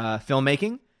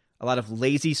filmmaking, a lot of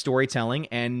lazy storytelling,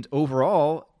 and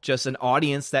overall just an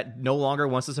audience that no longer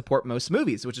wants to support most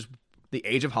movies, which is the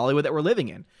age of Hollywood that we're living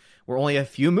in. We're only a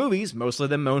few movies, most of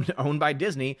them owned by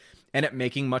Disney, and it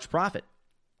making much profit.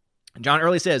 John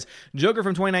Early says, "Joker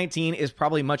from 2019 is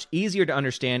probably much easier to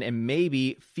understand and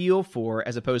maybe feel for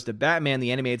as opposed to Batman,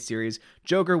 the animated series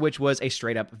Joker, which was a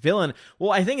straight-up villain."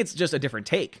 Well, I think it's just a different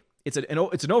take. It's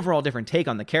an overall different take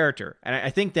on the character. And I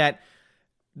think that,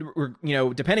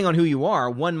 depending on who you are,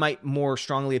 one might more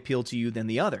strongly appeal to you than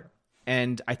the other.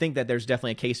 And I think that there's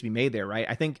definitely a case to be made there, right?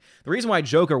 I think the reason why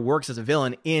Joker works as a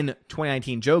villain in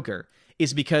 2019 Joker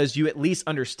is because you at least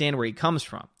understand where he comes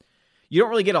from. You don't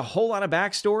really get a whole lot of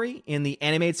backstory in the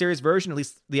animated series version, at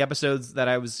least the episodes that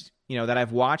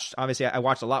I've watched. Obviously, I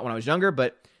watched a lot when I was younger,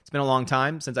 but it's been a long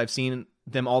time since I've seen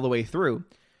them all the way through.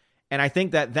 And I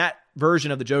think that version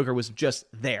of the Joker was just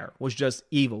there, was just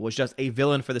evil, was just a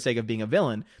villain for the sake of being a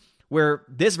villain, where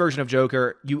this version of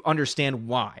Joker, you understand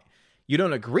why. You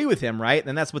don't agree with him, right?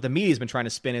 And that's what the media's been trying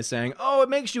to spin, is saying, oh, it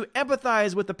makes you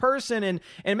empathize with the person and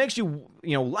it makes you,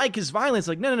 like his violence.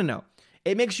 Like, no.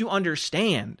 It makes you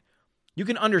understand. You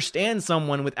can understand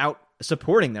someone without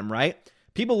supporting them, right?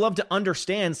 People love to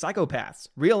understand psychopaths,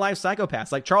 real-life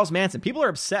psychopaths like Charles Manson. People are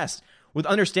obsessed with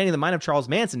understanding the mind of Charles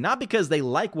Manson, not because they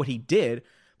like what he did,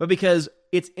 but because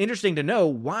it's interesting to know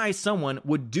why someone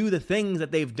would do the things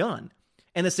that they've done.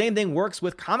 And the same thing works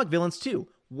with comic villains too.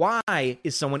 Why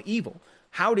is someone evil?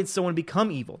 How did someone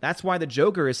become evil? That's why The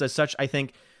Joker is such, I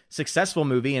think, successful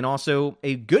movie and also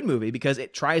a good movie, because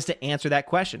it tries to answer that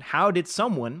question. How did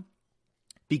someone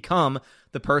become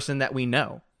the person that we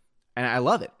know? And I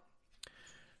love it.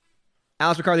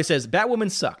 Alex McCarthy says, "Batwoman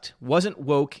sucked. Wasn't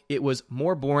woke. It was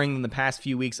more boring than the past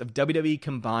few weeks of WWE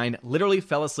combined. Literally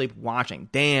fell asleep watching.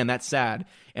 Damn, that's sad.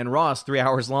 And Raw is 3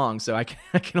 hours long, so I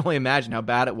can only imagine how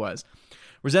bad it was."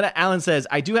 Rosetta Allen says,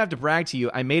 "I do have to brag to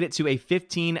you. I made it to a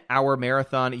 15-hour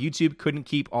marathon. YouTube couldn't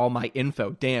keep all my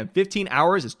info. Damn, 15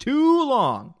 hours is too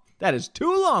long. That is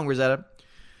too long, Rosetta."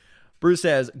 Bruce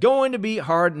says, "Going to be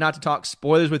hard not to talk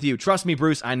spoilers with you." Trust me,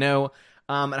 Bruce, I know.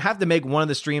 I have to make one of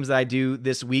the streams that I do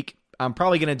this week. I'm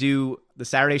probably going to do the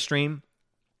Saturday stream.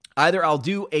 Either I'll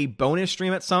do a bonus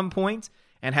stream at some point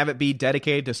and have it be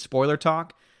dedicated to spoiler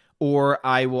talk, or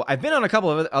I've been on a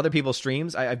couple of other people's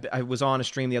streams. I was on a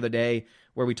stream the other day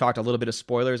where we talked a little bit of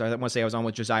spoilers. I want to say I was on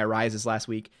with Josiah Rises last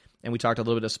week, and we talked a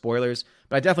little bit of spoilers.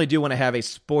 But I definitely do want to have a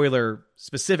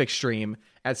spoiler-specific stream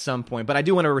at some point. But I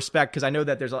do want to respect, because I know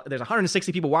that there's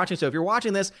 160 people watching, so if you're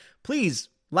watching this, please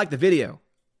like the video.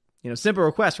 Simple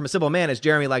request from a simple man, as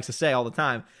Jeremy likes to say all the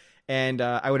time, and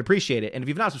I would appreciate it. And if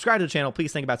you've not subscribed to the channel,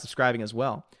 please think about subscribing as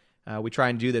well. We try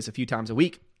and do this a few times a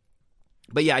week.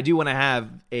 But yeah, I do want to have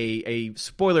a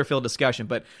spoiler-filled discussion.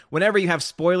 But whenever you have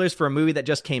spoilers for a movie that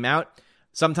just came out,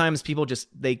 sometimes people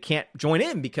they can't join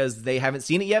in because they haven't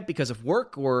seen it yet because of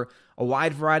work or a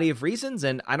wide variety of reasons,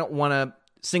 and I don't want to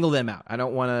single them out. I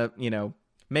don't want to,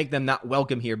 make them not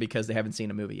welcome here because they haven't seen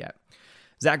a movie yet.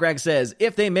 Zach Gregg says,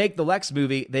 if they make the Lex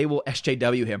movie, they will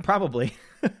SJW him. Probably.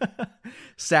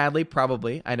 Sadly,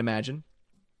 probably, I'd imagine.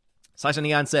 Slice on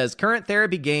Neon says, current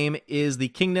therapy game is the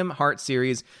Kingdom Hearts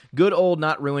series. Good old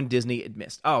not ruined Disney it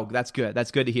missed. Oh, that's good.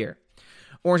 That's good to hear.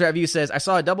 Orange Review says, I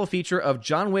saw a double feature of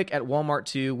John Wick at Walmart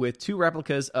 2 with 2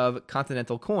 replicas of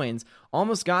Continental coins.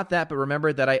 Almost got that, but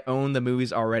remembered that I own the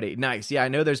movies already. Nice. Yeah, I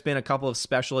know there's been a couple of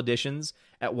special editions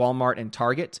at Walmart and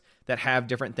Target that have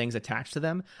different things attached to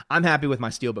them. I'm happy with my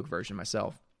Steelbook version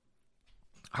myself.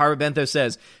 Harvard Bentho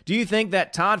says, do you think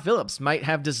that Todd Phillips might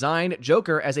have designed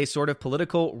Joker as a sort of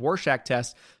political Rorschach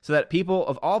test so that people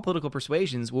of all political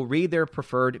persuasions will read their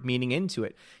preferred meaning into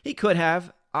it? He could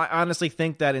have. I honestly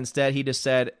think that instead he just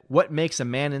said, what makes a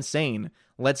man insane?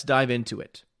 Let's dive into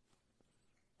it.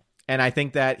 And I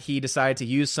think that he decided to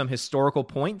use some historical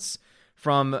points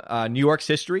from New York's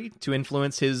history to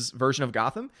influence his version of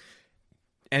Gotham.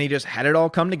 And he just had it all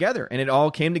come together. And it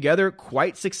all came together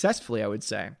quite successfully, I would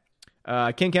say.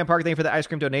 King Camp Park, thank you for the ice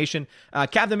cream donation.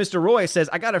 Captain Mr. Roy says,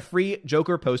 I got a free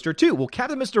Joker poster too. Well,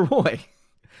 Captain Mr. Roy,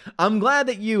 I'm glad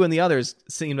that you and the others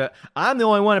seem to... I'm the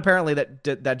only one, apparently,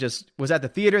 that just was at the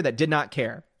theater that did not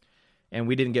care. And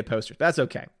we didn't get posters. That's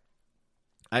okay.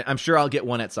 I'm sure I'll get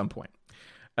one at some point.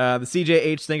 The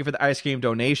CJH, thank you for the ice cream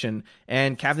donation.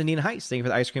 And Captain Dean Heist, thank you for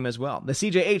the ice cream as well. The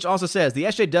CJH also says, the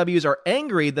SJWs are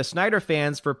angry the Snyder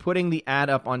fans for putting the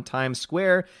ad up on Times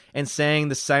Square and saying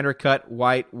the Snyder Cut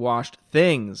whitewashed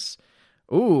things.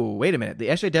 Ooh, wait a minute. The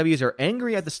SJWs are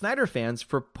angry at the Snyder fans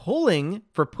for putting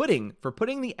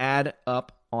the ad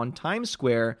up on Times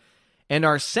Square and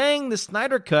are saying the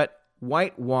Snyder Cut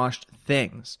whitewashed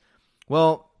things.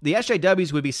 Well, the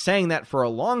SJWs would be saying that for a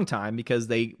long time because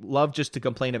they love just to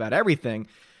complain about everything.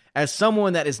 As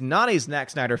someone that is not a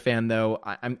Zack Snyder fan, though,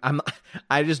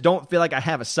 I just don't feel like I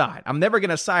have a side. I'm never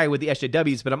going to side with the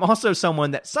SJWs, but I'm also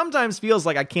someone that sometimes feels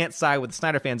like I can't side with the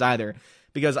Snyder fans either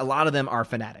because a lot of them are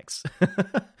fanatics.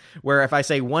 Where if I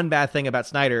say one bad thing about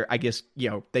Snyder, I guess,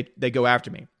 they go after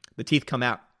me. The teeth come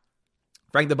out.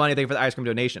 Frank the Bunny, thank you for the ice cream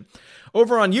donation.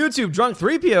 Over on YouTube, Drunk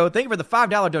 3PO, thank you for the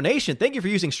 $5 donation. Thank you for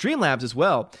using Streamlabs as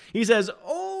well. He says,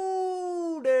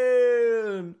 oh,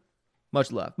 damn.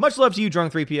 Much love. Much love to you,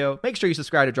 Drunk 3PO. Make sure you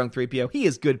subscribe to Drunk 3PO. He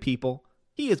is good people.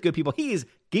 He is good people. He is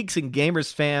Geeks and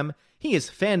Gamers fam. He is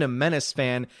Fandom Menace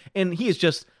fan. And he is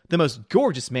just the most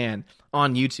gorgeous man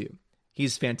on YouTube.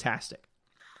 He's fantastic.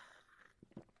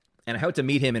 And I hope to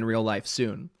meet him in real life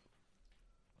soon.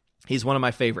 He's one of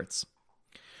my favorites.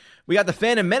 We got the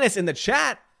Fandom Menace in the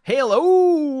chat.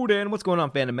 Hello, Dan. What's going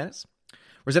on, Fandom Menace?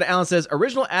 Rosetta Allen says,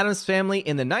 original Addams Family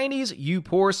in the 90s, you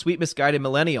poor, sweet, misguided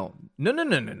millennial.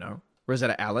 No.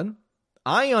 Rosetta Allen.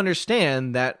 I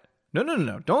understand that.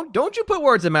 No. Don't you put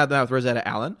words in my mouth, Rosetta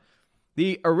Allen.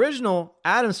 The original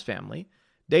Addams Family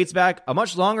dates back a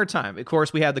much longer time. Of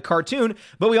course, we have the cartoon,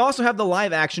 but we also have the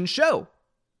live action show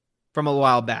from a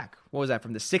while back. What was that,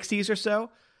 from the 60s or so?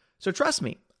 So trust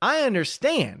me, I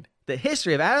understand the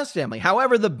history of Addams Family.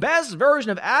 However, the best version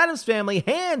of Addams Family,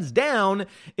 hands down,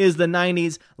 is the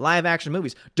 90s live action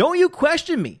movies. Don't you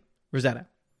question me, Rosetta.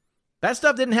 That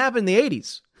stuff didn't happen in the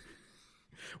 80s.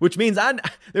 Which means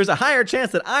there's a higher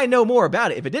chance that I know more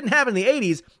about it. If it didn't happen in the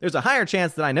 80s, there's a higher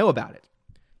chance that I know about it.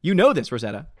 You know this,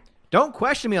 Rosetta. Don't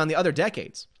question me on the other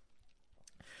decades.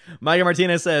 Micah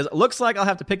Martinez says, looks like I'll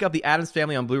have to pick up the Addams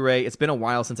Family on Blu-ray. It's been a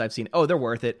while since I've seen it. Oh, they're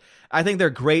worth it. I think they're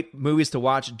great movies to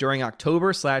watch during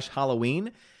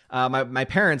October/Halloween. My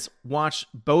parents watch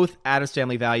both Addams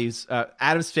Family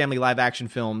live action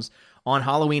films on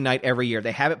Halloween night every year.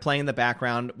 They have it playing in the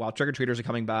background while trick-or-treaters are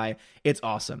coming by. It's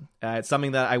awesome. It's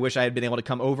something that I wish I had been able to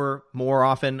come over more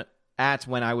often at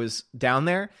when I was down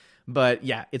there. But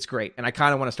yeah, it's great. And I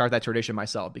kind of want to start that tradition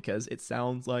myself because it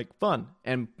sounds like fun.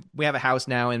 And we have a house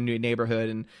now in a new neighborhood,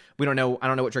 and I don't know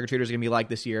what trick-or-treaters are going to be like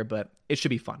this year, but it should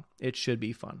be fun. It should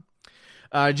be fun.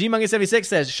 G-Monkey76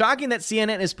 says, shocking that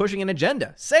CNN is pushing an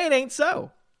agenda. Say it ain't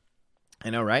so. I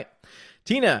know, right?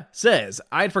 Tina says,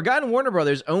 I'd forgotten Warner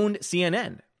Brothers owned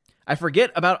CNN. I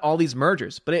forget about all these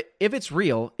mergers, but if it's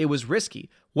real, it was risky.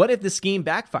 What if the scheme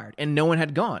backfired and no one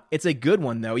had gone? It's a good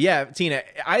one, though. Yeah, Tina,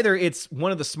 either it's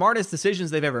one of the smartest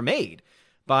decisions they've ever made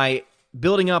by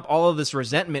building up all of this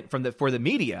resentment for the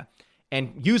media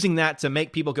and using that to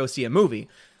make people go see a movie.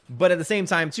 But at the same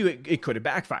time, too, it could have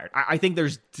backfired. I think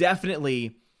there's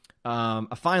definitely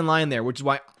a fine line there, which is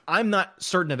why I'm not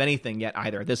certain of anything yet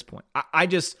either at this point.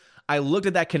 I looked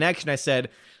at that connection. I said,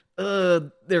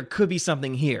 there could be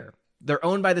something here. They're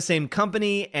owned by the same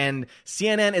company, and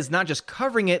CNN is not just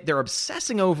covering it, they're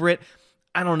obsessing over it.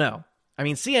 I don't know. I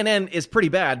mean, CNN is pretty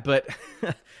bad, but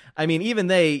I mean, even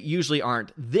they usually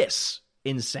aren't this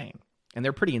insane, and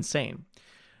they're pretty insane.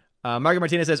 Margaret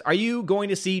Martinez says, are you going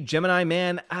to see Gemini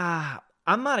Man?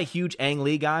 I'm not a huge Ang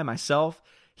Lee guy myself.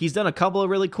 He's done a couple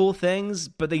of really cool things,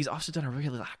 but he's also done a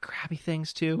really lot of crappy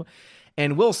things too.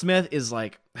 And Will Smith is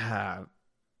like, I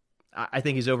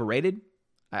think he's overrated.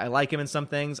 I like him in some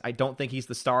things. I don't think he's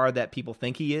the star that people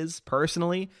think he is,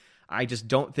 personally. I just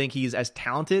don't think he's as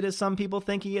talented as some people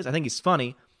think he is. I think he's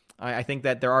funny. I think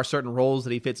that there are certain roles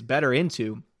that he fits better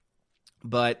into.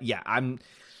 But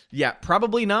yeah,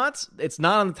 probably not. It's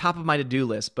not on the top of my to-do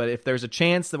list, but if there's a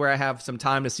chance that where I have some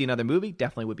time to see another movie,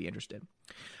 definitely would be interested.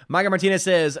 Micah Martinez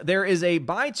says, there is a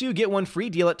buy two, get one free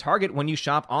deal at Target when you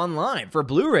shop online. For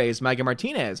Blu-rays, Micah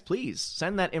Martinez, please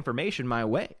send that information my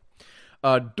way.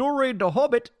 Dory the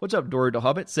Hobbit, what's up, Dory the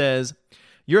Hobbit, says,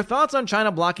 your thoughts on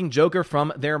China blocking Joker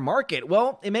from their market?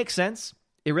 Well, it makes sense.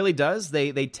 It really does.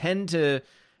 They tend to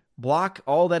block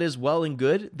all that is well and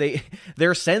good.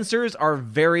 Their censors are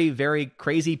very, very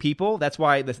crazy people. That's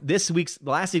why last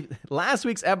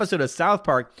week's episode of South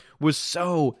Park was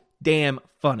so damn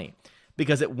funny,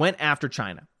 because it went after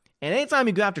China. And anytime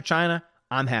you go after China,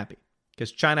 I'm happy,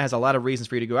 because China has a lot of reasons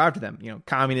for you to go after them. You know,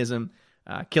 communism,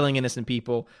 killing innocent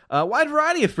people, a wide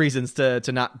variety of reasons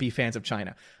to not be fans of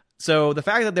China. So the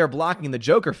fact that they're blocking the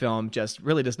Joker film just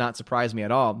really does not surprise me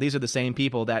at all. These are the same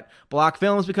people that block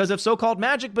films because of so-called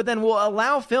magic, but then will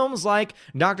allow films like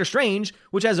Doctor Strange,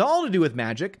 which has all to do with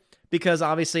magic, because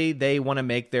obviously they want to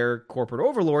make their corporate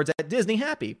overlords at Disney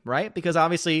happy, right? Because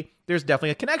obviously there's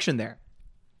definitely a connection there.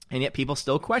 And yet people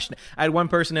still question it. I had one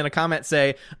person in a comment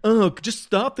say, oh, just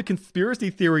stop the conspiracy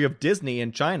theory of Disney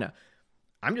and China.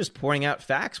 I'm just pointing out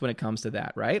facts when it comes to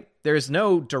that, right? There's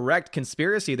no direct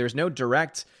conspiracy. There's no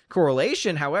direct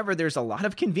correlation. However, there's a lot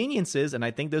of conveniences, and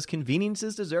I think those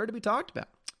conveniences deserve to be talked about.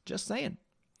 Just saying.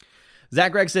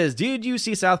 Zach Gregg says, did you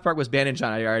see South Park was banned in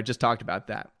China? I just talked about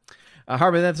that.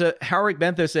 Howard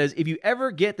Bentho says, if you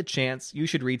ever get the chance, you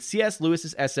should read C.S.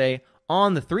 Lewis's essay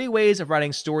on the 3 ways of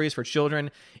writing stories for children.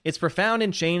 It's profound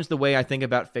and changed the way I think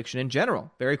about fiction in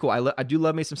general. Very cool. I do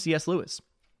love me some C.S. Lewis.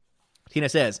 Tina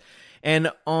says,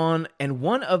 and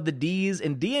one of the D's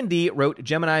in D&D wrote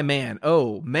Gemini Man.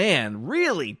 Oh, man,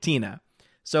 really, Tina?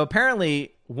 So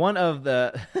apparently one of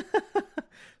the...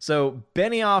 so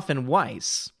Benioff and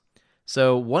Weiss.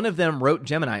 So one of them wrote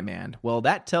Gemini Man. Well,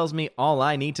 that tells me all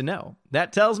I need to know.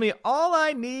 That tells me all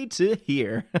I need to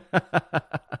hear.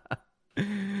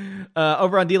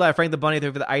 Over on D-Live, Frank the Bunny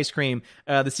there for the ice cream.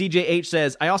 The CJH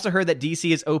says, I also heard that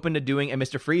DC is open to doing a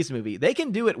Mr. Freeze movie. They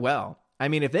can do it well. I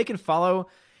mean, if they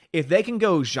can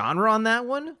go genre on that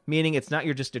one, meaning it's not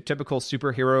just a typical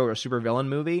superhero or supervillain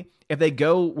movie, if they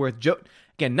go with,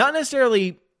 again, not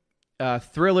necessarily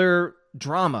thriller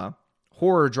drama,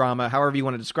 horror drama, however you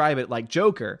want to describe it, like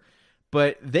Joker,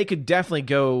 but they could definitely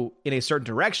go in a certain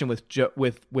direction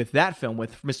with that film,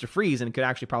 with Mr. Freeze, and it could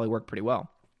actually probably work pretty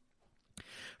well.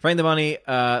 Frank the Bunny,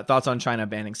 thoughts on China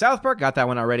banning South Park? Got that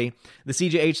one already. The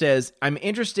CJH says, I'm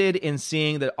interested in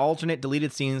seeing the alternate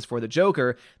deleted scenes for the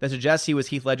Joker that suggests he was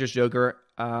Heath Ledger's Joker,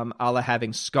 a la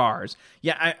having scars.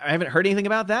 Yeah, I haven't heard anything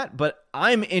about that, but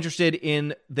I'm interested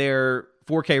in their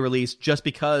 4K release just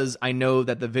because I know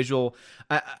that the visual...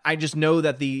 I just know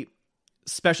that the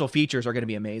special features are going to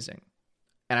be amazing.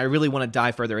 And I really want to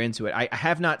dive further into it. I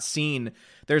have not seen...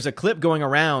 There's a clip going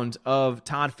around of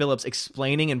Todd Phillips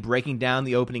explaining and breaking down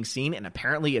the opening scene, and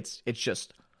apparently it's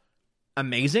just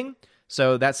amazing.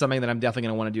 So that's something that I'm definitely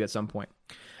going to want to do at some point.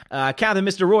 Captain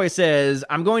Mr. Roy says,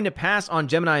 I'm going to pass on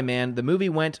Gemini Man. The movie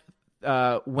went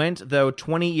though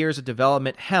 20 years of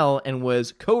development hell and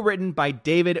was co-written by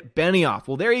David Benioff.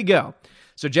 Well, there you go.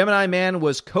 So Gemini Man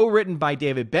was co-written by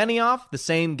David Benioff, the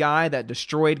same guy that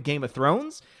destroyed Game of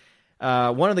Thrones.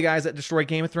 One of the guys that destroyed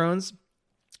Game of Thrones.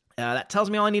 That tells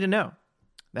me all I need to know.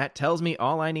 That tells me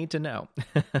all I need to know.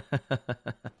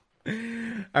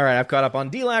 All right, I've caught up on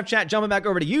D-Live chat. Jumping back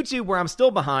over to YouTube, where I'm still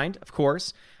behind, of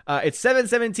course. It's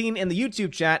 7:17 in the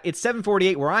YouTube chat. It's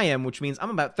 7:48 where I am, which means I'm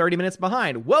about 30 minutes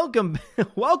behind. Welcome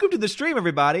to the stream,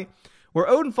 everybody, where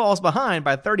Odin falls behind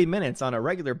by 30 minutes on a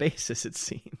regular basis, it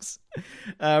seems.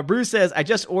 Bruce says, I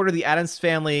just ordered the Addams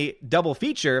Family double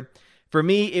feature. For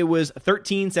me, it was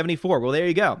 $13.74. Well, there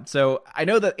you go. So I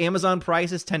know that Amazon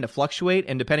prices tend to fluctuate,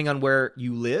 and depending on where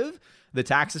you live, the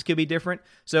taxes could be different.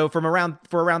 So for around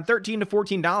 $13 to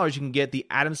 $14, you can get the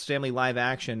Addams Family live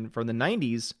action from the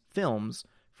 90s films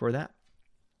for that.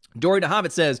 Dory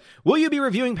DeHobbit says, will you be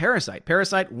reviewing Parasite?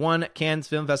 Parasite won Cannes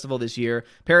Film Festival this year.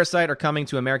 Parasite are coming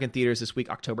to American theaters this week,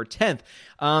 October 10th.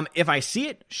 If I see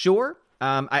it, sure.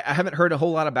 I haven't heard a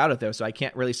whole lot about it, though, so I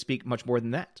can't really speak much more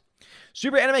than that.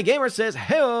 Super Anime Gamer says,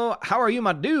 hello, how are you,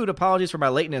 my dude? Apologies for my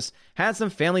lateness. Had some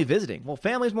family visiting. Well,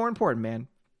 family's more important, man.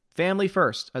 Family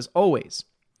first, as always.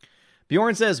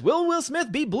 Bjorn says, will Will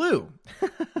Smith be blue?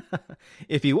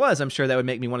 If he was, I'm sure that would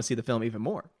make me want to see the film even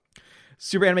more.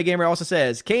 Super Anime Gamer also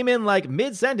says, came in like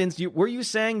mid-sentence, were you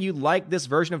saying you'd like this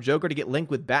version of Joker to get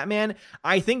linked with Batman?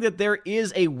 I think that there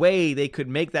is a way they could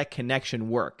make that connection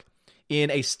work. In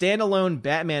a standalone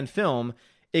Batman film,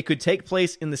 it could take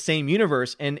place in the same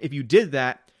universe, and if you did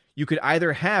that, you could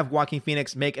either have Joaquin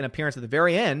Phoenix make an appearance at the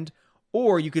very end,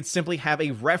 or you could simply have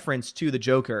a reference to the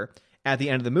Joker at the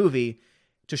end of the movie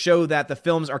to show that the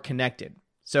films are connected.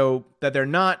 So that they're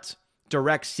not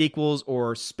direct sequels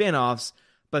or spin-offs,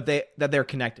 but that they're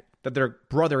connected, that they're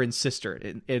brother and sister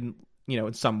in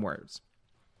some words,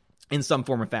 in some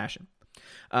form or fashion.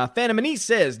 Phantom Anise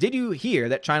says, did you hear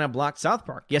that China blocked South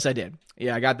Park? Yes, I did.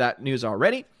 Yeah, I got that news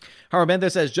already.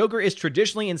 Harabentho says, Joker is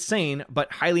traditionally insane,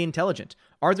 but highly intelligent.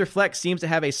 Arthur Fleck seems to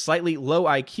have a slightly low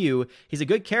IQ. He's a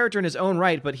good character in his own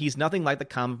right, but he's nothing like the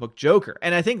comic book Joker.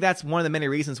 And I think that's one of the many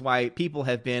reasons why people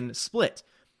have been split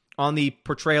on the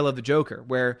portrayal of the Joker,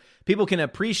 where people can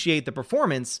appreciate the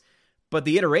performance, but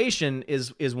the iteration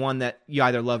is one that you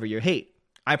either love or you hate.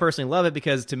 I personally love it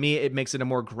because, to me, it makes it a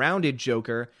more grounded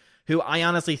Joker, who I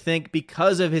honestly think,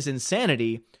 because of his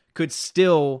insanity, could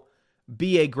still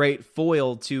be a great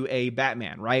foil to a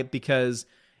Batman, right? Because,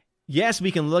 yes,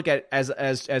 we can look at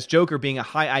as Joker being a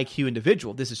high IQ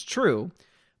individual. This is true.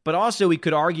 But also we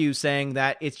could argue saying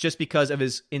that it's just because of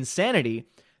his insanity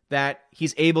that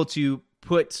he's able to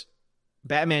put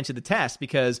Batman to the test,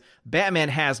 because Batman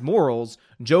has morals,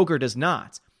 Joker does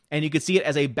not. And you could see it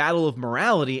as a battle of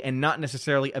morality and not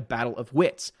necessarily a battle of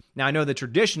wits. Now, I know the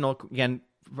traditional, again,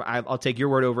 I'll take your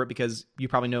word over it because you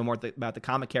probably know more about the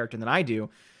comic character than I do.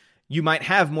 You might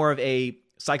have more of a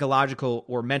psychological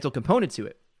or mental component to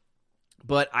it.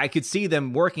 But I could see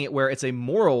them working it where it's a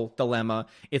moral dilemma,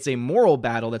 it's a moral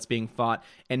battle that's being fought,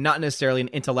 and not necessarily an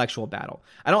intellectual battle.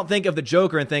 I don't think of the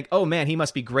Joker and think, oh man, he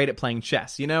must be great at playing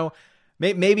chess. You know,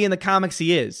 maybe in the comics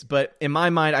he is, but in my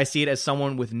mind, I see it as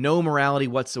someone with no morality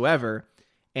whatsoever.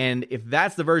 And if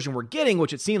that's the version we're getting,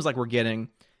 which it seems like we're getting,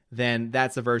 then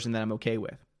that's the version that I'm okay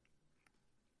with.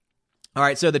 All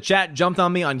right, so the chat jumped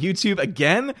on me on YouTube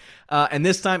again, and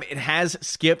this time it has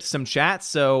skipped some chats,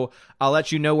 so I'll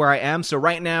let you know where I am. So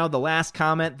right now, the last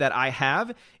comment that I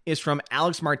have is from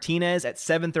Alex Martinez at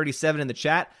 7:37 in the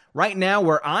chat. Right now,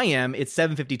 where I am, it's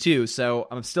 7:52, so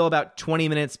I'm still about 20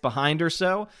 minutes behind or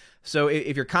so. So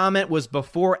if your comment was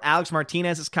before Alex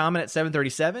Martinez's comment at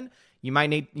 7:37, you might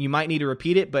need to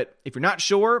repeat it, but if you're not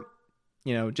sure,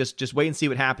 just wait and see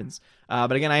what happens.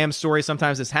 But again, I am sorry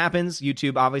sometimes this happens.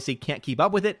 YouTube obviously can't keep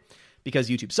up with it because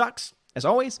YouTube sucks, as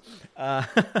always.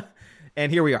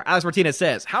 And here we are. Alex Martinez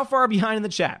says, how far behind in the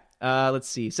chat? Let's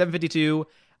see, 7:52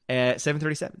 at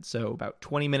 7:37, so about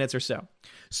 20 minutes or so.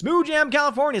 Smooth Jam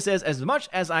California says, as much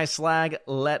as I slag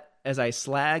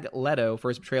Leto for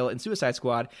his portrayal in Suicide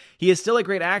Squad, he is still a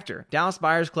great actor. Dallas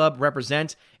Buyers Club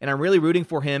represent, and I'm really rooting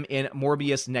for him in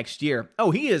Morbius next year.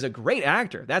 Oh, he is a great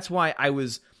actor. That's why I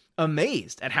was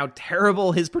amazed at how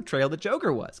terrible his portrayal of the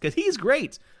Joker was, because he's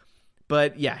great.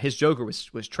 But yeah, his Joker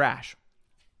was trash.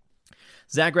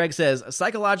 Zach Gregg says,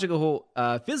 physiological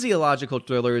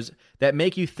thrillers that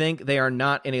make you think they are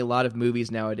not in a lot of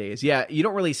movies nowadays. Yeah, you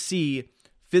don't really see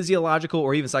physiological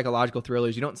or even psychological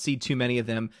thrillers. You don't see too many of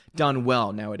them done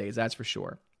well nowadays, that's for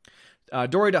sure.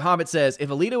 Dory DeHobbit says, if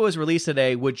Alita was released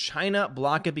today, would China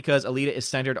block it because Alita is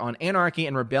centered on anarchy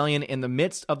and rebellion in the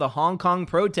midst of the Hong Kong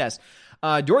protests?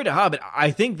 Dory DeHobbit,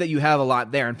 I think that you have a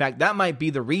lot there. In fact, that might be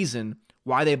the reason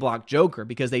why they blocked Joker,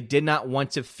 because they did not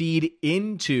want to feed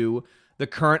into the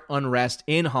current unrest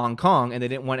in Hong Kong, and they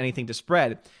didn't want anything to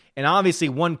spread. And obviously,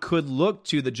 one could look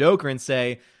to the Joker and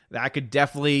say, that could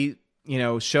definitely,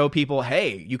 show people,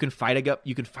 hey, you can fight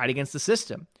against the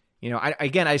system.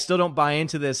 I still don't buy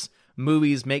into this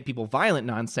movies make people violent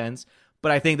nonsense,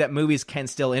 but I think that movies can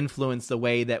still influence the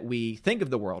way that we think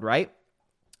of the world, right?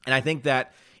 And I think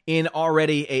that in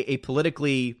already a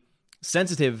politically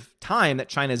sensitive time that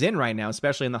China's in right now,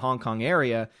 especially in the Hong Kong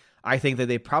area, I think that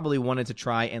they probably wanted to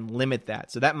try and limit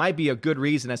that. So that might be a good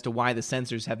reason as to why the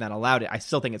censors have not allowed it. I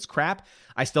still think it's crap.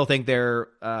 I still think their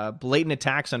blatant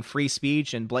attacks on free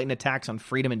speech and blatant attacks on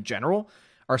freedom in general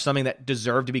are something that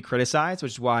deserve to be criticized,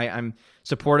 which is why I'm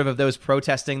supportive of those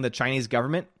protesting the Chinese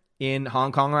government in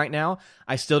Hong Kong right now.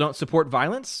 I still don't support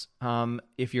violence.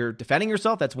 If you're defending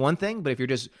yourself, that's one thing. But if you're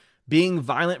just being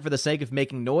violent for the sake of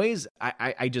making noise,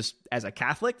 I just, as a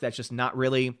Catholic, that's just not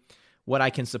really what I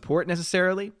can support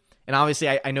necessarily. And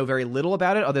obviously, I know very little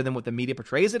about it other than what the media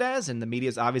portrays it as. And the media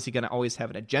is obviously going to always have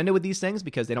an agenda with these things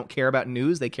because they don't care about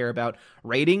news. They care about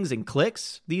ratings and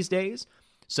clicks these days.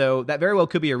 So that very well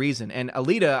could be a reason. And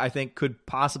Alita, I think, could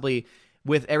possibly,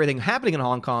 with everything happening in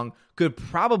Hong Kong, could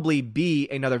probably be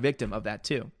another victim of that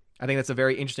too. I think that's a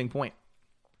very interesting point,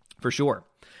 for sure.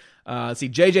 Let's see,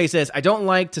 JJ says, I don't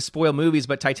like to spoil movies,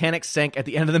 but Titanic sank at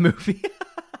the end of the movie.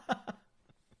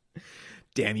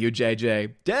 Damn you,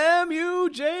 JJ. Damn you,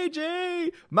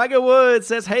 JJ. Micah Wood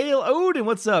says, Hail Odin,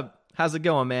 what's up? How's it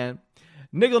going, man?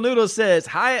 Niggle Noodle says,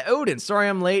 Hi, Odin. Sorry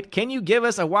I'm late. Can you give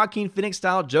us a Joaquin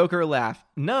Phoenix-style Joker laugh?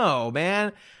 No,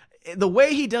 man. The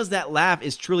way he does that laugh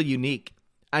is truly unique.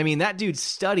 I mean, that dude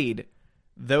studied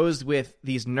those with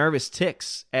these nervous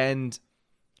tics. And,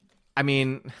 I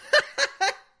mean,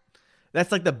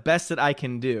 that's like the best that I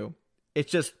can do.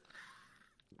 It's just,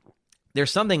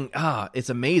 there's something, it's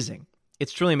amazing.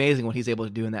 It's truly amazing what he's able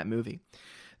to do in that movie.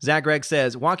 Zach Gregg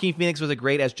says, Joaquin Phoenix was a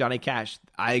great as Johnny Cash.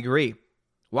 I agree.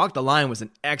 Walk the Line was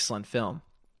an excellent film.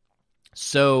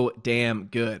 So damn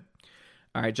good.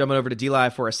 All right, jumping over to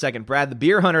D-Live for a second. Brad, the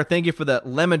Beer Hunter, thank you for the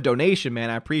lemon donation, man.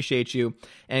 I appreciate you.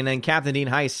 And then Captain Dean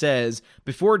Heiss says,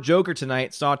 before Joker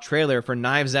tonight, saw trailer for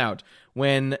Knives Out.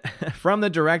 When from the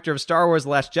director of Star Wars The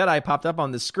Last Jedi popped up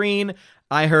on the screen,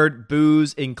 I heard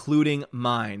boos, including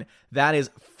mine. That is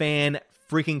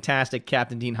fan-freaking-tastic,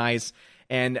 Captain Dean Heiss.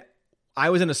 And I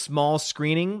was in a small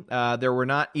screening. There were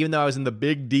not, even though I was in the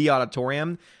Big D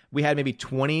auditorium, we had maybe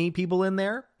 20 people in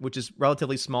there, which is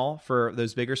relatively small for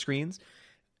those bigger screens.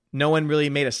 No one really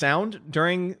made a sound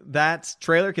during that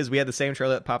trailer because we had the same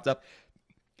trailer that popped up.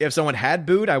 If someone had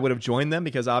booed, I would have joined them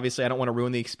because obviously I don't want to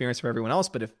ruin the experience for everyone else.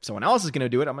 But if someone else is going to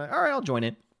do it, I'm like, all right, I'll join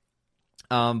it.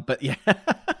 But yeah,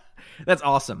 that's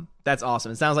awesome. That's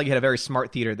awesome. It sounds like you had a very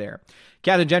smart theater there.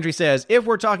 Captain Gentry says, if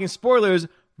we're talking spoilers,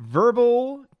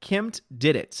 Verbal Kimt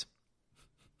did it.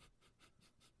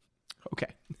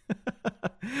 Okay.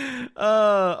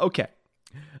 Okay.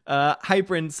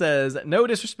 Hyprin says, no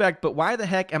disrespect, but why the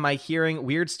heck am I hearing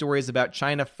weird stories about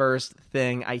China first?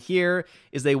 Thing I hear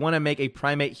is they want to make a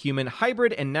primate human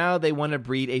hybrid and now they want to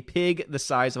breed a pig the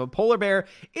size of a polar bear.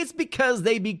 It's because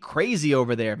they be crazy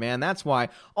over there, man. That's why.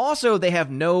 Also, they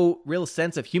have no real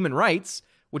sense of human rights,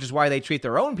 which is why they treat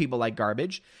their own people like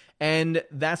garbage. And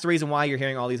that's the reason why you're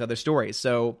hearing all these other stories.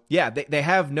 So yeah, they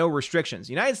have no restrictions.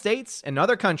 United States and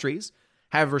other countries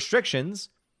have restrictions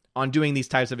on doing these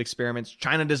types of experiments.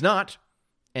 China does not.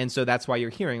 And so that's why you're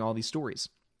hearing all these stories.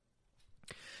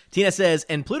 Tina says,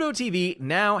 and Pluto TV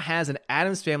now has an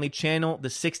Addams Family channel, the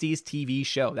 60s TV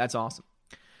show. That's awesome.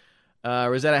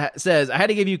 Rosetta says, I had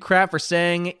to give you crap for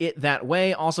saying it that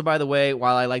way. Also, by the way,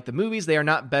 while I like the movies, they are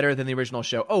not better than the original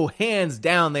show. Oh, hands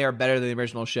down, they are better than the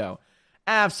original show.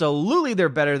 Absolutely, they're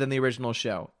better than the original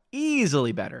show.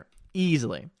 Easily better.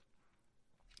 Easily.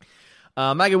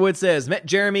 Micah Wood says, met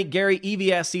Jeremy, Gary,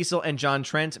 EVS, Cecil, and John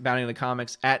Trent bounding the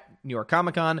comics at New York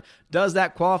Comic Con. Does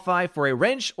that qualify for a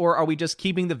wrench, or are we just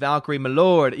keeping the Valkyrie, my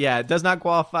lord? Yeah, it does not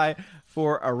qualify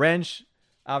for a wrench.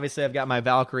 Obviously, I've got my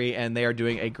Valkyrie, and they are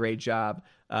doing a great job.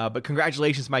 But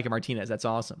congratulations, Micah Martinez. That's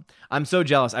awesome. I'm so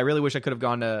jealous. I really wish I could have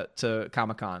gone to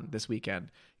Comic Con this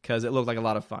weekend because it looked like a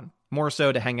lot of fun. More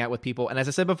so to hang out with people. And as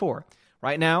I said before,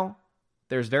 right now,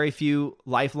 there's very few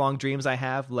lifelong dreams I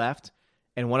have left.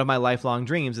 And one of my lifelong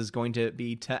dreams is going to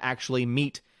be to actually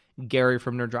meet Gary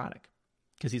from Nerdrotic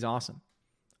because he's awesome.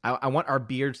 I want our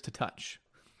beards to touch.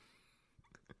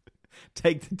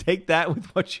 Take that with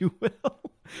what you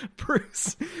will.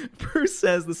 Bruce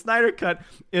says the Snyder Cut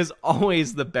is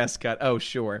always the best cut. Oh,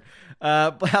 sure.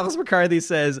 Alex McCarthy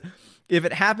says, if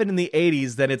it happened in the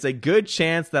 80s, then it's a good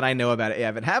chance that I know about it. Yeah,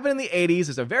 if it happened in the 80s,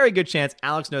 there's a very good chance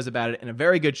Alex knows about it and a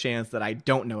very good chance that I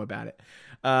don't know about it.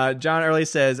 John Early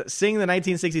says, sing the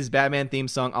 1960s Batman theme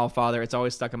song, All Father. It's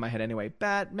always stuck in my head anyway.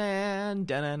 Batman.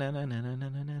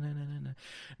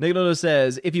 Nicola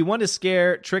says, if you want to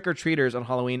scare trick-or-treaters on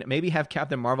Halloween, maybe have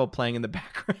Captain Marvel playing in the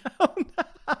background.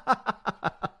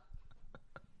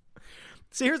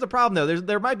 See, here's the problem, though.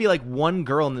 There might be like one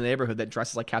girl in the neighborhood that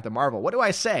dresses like Captain Marvel. What do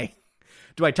I say?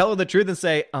 Do I tell her the truth and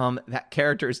say, that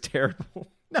character is terrible?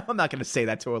 No, I'm not going to say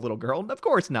that to a little girl. Of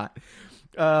course not.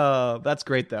 That's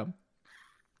great, though.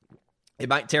 It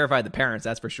might terrify the parents,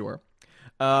 that's for sure.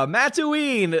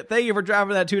 Mattuine, thank you for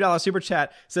dropping that $2 super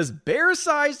chat. Says,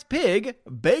 bear-sized pig,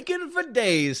 bacon for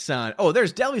days, son. Oh,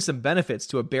 there's definitely some benefits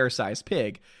to a bear-sized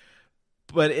pig.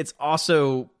 But it's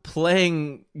also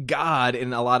playing God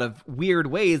in a lot of weird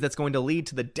ways that's going to lead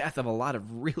to the death of a lot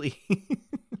of really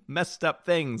messed up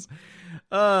things.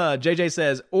 JJ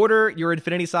says, order your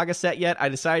Infinity Saga set yet? I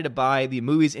decided to buy the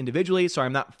movies individually, so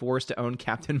I'm not forced to own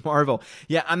Captain Marvel.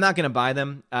 Yeah, I'm not going to buy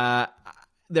them.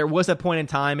 There was a point in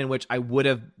time in which I would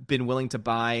have been willing to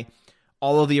buy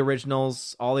all of the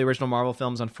originals, all the original Marvel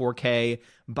films on 4K,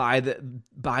 buy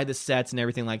the sets and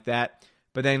everything like that.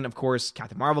 But then, of course,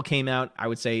 Captain Marvel came out. I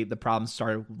would say the problem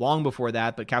started long before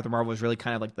that, but Captain Marvel was really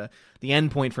kind of like the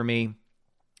end point for me.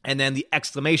 And then the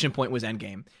exclamation point was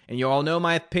Endgame. And you all know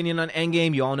my opinion on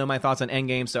Endgame. You all know my thoughts on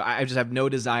Endgame. So I just have no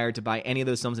desire to buy any of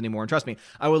those films anymore. And trust me,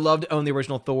 I would love to own the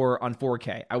original Thor on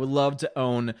 4K. I would love to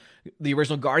own the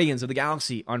original Guardians of the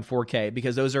Galaxy on 4K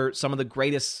because those are some of the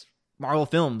greatest Marvel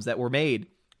films that were made.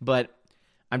 But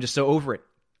I'm just so over it.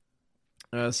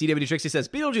 CW Trixie says,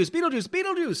 Beetlejuice, Beetlejuice,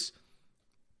 Beetlejuice.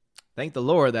 Thank the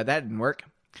Lord that didn't work.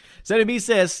 70B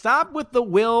says, stop with the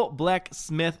Will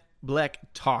Smith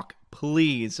talk,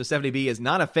 please. So 70B is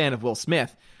not a fan of Will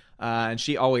Smith, and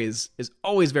she is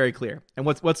always very clear. And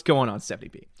what's going on,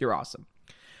 70B? You're awesome.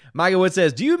 Micah Wood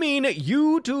says, do you mean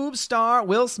YouTube star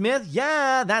Will Smith?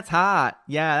 Yeah, that's hot.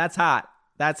 Yeah, that's hot.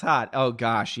 That's hot. Oh,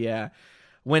 gosh, yeah.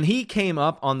 When he came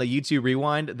up on the YouTube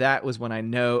Rewind, that was when I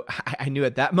knew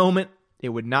at that moment it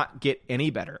would not get any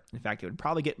better. In fact, it would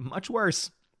probably get much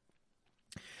worse.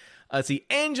 Let's see.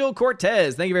 Angel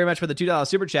Cortez, thank you very much for the $2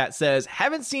 super chat, says,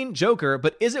 haven't seen Joker,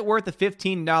 but is it worth the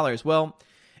 $15? Well,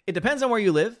 it depends on where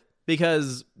you live,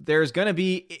 because there's going to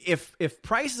be, if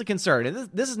price is a concern, and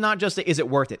this is not just is it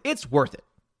worth it? It's worth it.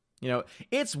 You know,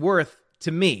 it's worth,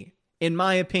 to me, in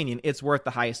my opinion, it's worth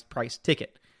the highest price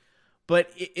ticket. But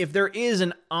if there is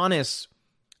an honest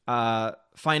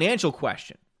financial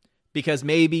question, because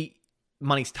maybe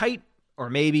money's tight, or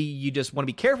maybe you just want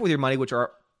to be careful with your money, which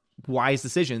are wise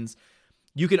decisions,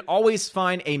 you can always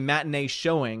find a matinee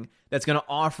showing that's going to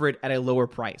offer it at a lower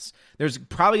price. There's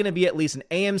probably going to be at least an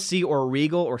AMC or a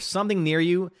Regal or something near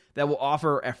you that will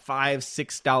offer a $5,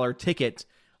 $6 ticket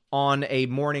on a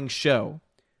morning show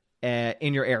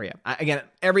in your area. Again,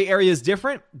 every area is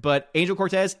different, but Angel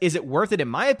Cortez, is it worth it? In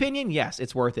my opinion, yes,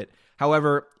 it's worth it.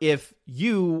 However, if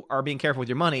you are being careful with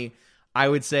your money, I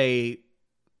would say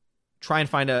try and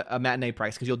find a matinee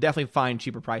price, because you'll definitely find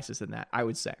cheaper prices than that, I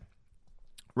would say.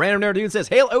 Random Nerd Dude says,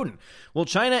 Hail Odin. Will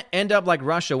China end up like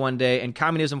Russia one day and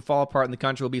communism fall apart and the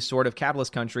country will be sort of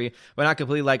capitalist country, but not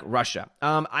completely like Russia?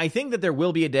 I think that there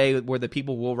will be a day where the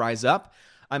people will rise up.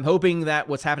 I'm hoping that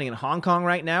what's happening in Hong Kong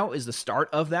right now is the start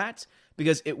of that,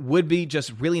 because it would be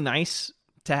just really nice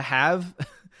to have,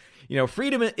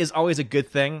 freedom is always a good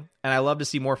thing. And I love to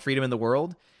see more freedom in the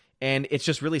world. And it's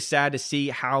just really sad to see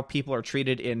how people are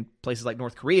treated in places like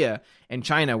North Korea and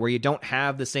China, where you don't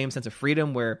have the same sense of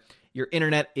freedom, where your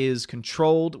internet is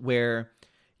controlled, where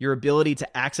your ability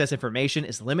to access information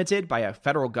is limited by a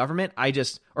federal government,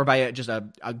 or by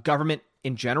a government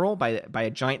in general, by a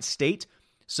giant state.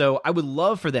 So I would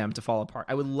love for them to fall apart.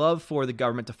 I would love for the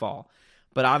government to fall.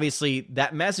 But obviously,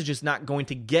 that message is not going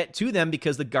to get to them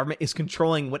because the government is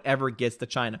controlling whatever gets to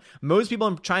China. Most people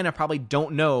in China probably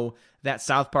don't know that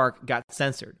South Park got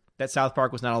censored, that South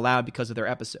Park was not allowed because of their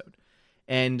episode.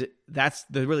 And that's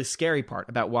the really scary part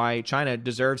about why China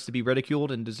deserves to be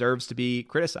ridiculed and deserves to be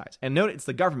criticized. And note, it's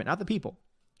the government, not the people.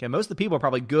 Okay, most of the people are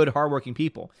probably good, hardworking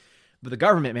people. But the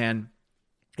government, man,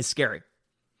 is scary.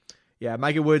 Yeah,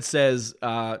 Micah Wood says,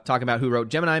 talking about who wrote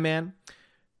Gemini Man.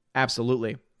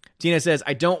 Absolutely. Tina says,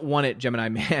 I don't want it, Gemini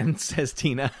Man, says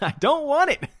Tina. I don't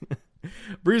want it.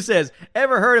 Bruce says,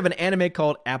 ever heard of an anime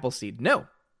called Appleseed? No,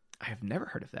 I have never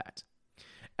heard of that.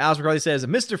 Alice McCarthy says, a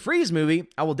Mr. Freeze movie.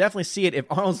 I will definitely see it if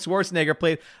Arnold Schwarzenegger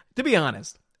played. To be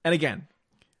honest, and again,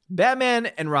 Batman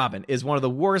and Robin is one of the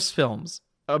worst films,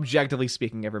 objectively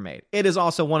speaking, ever made. It is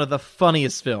also one of the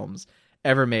funniest films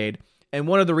ever made. And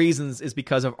one of the reasons is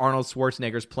because of Arnold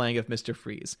Schwarzenegger's playing of Mr.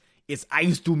 Freeze. It's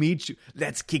ice to meet you.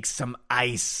 Let's kick some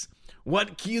ice.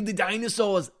 What killed the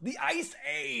dinosaurs? The Ice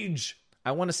Age.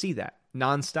 I want to see that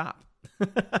nonstop.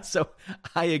 So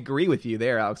I agree with you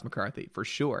there, Alex McCarthy, for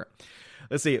sure.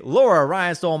 Let's see. Laura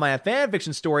Ryan stole my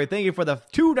fanfiction story. Thank you for the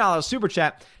 $2 super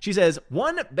chat. She says,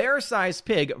 1 bear-sized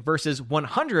pig versus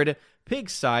 100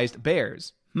 pig-sized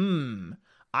bears.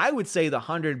 I would say the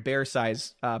 100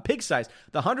 bear-sized, pig-sized,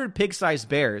 the 100 pig-sized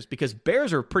bears, because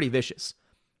bears are pretty vicious.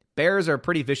 bears are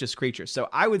pretty vicious creatures. So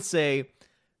I would say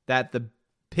that the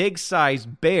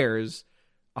pig-sized bears,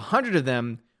 100 of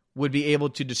them would be able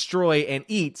to destroy and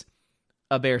eat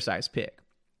a bear-sized pig.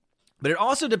 But it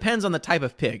also depends on the type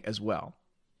of pig as well.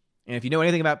 And if you know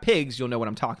anything about pigs, you'll know what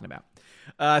I'm talking about.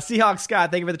 Seahawk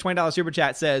Scott, thank you for the $20 super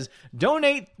chat, says,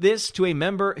 donate this to a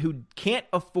member who can't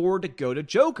afford to go to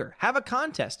Joker. Have a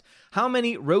contest. How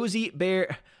many rosy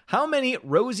bear-sized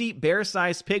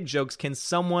pig jokes can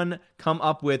someone come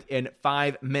up with in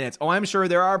 5 minutes? Oh, I'm sure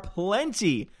there are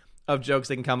plenty of jokes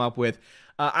they can come up with.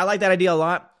 I like that idea a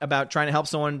lot about trying to help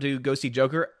someone to go see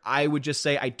Joker. I would just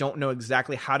say I don't know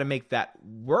exactly how to make that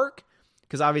work,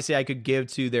 because obviously I could give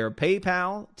to their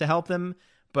PayPal to help them,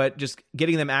 but just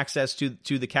getting them access to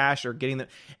the cash or getting them,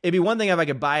 it'd be one thing if I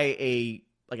could buy a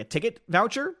ticket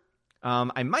voucher.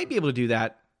 I might be able to do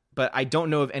that, but I don't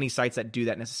know of any sites that do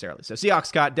that necessarily. So Seahawks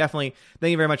Scott, definitely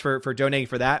thank you very much for donating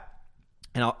for that,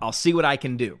 and I'll see what I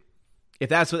can do. If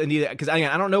that's what, because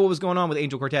I don't know what was going on with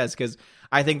Angel Cortez, because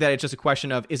I think that it's just a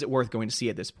question of, is it worth going to see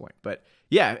at this point? But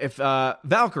yeah, if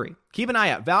Valkyrie, keep an eye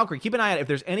out. Valkyrie, keep an eye out. If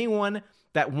there's anyone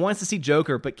that wants to see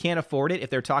Joker but can't afford it, if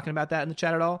they're talking about that in the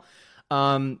chat at all,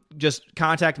 just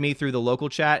contact me through the local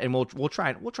chat, and we'll try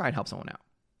and help someone out.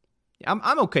 Yeah,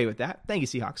 I'm okay with that. Thank you,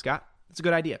 Seahawk Scott. It's a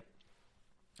good idea.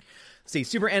 Let's see,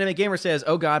 Super Anime Gamer says,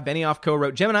 oh god, Benioff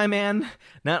co-wrote Gemini Man.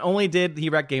 Not only did he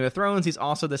wreck Game of Thrones, he's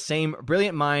also the same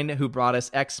brilliant mind who brought us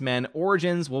X-Men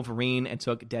Origins, Wolverine, and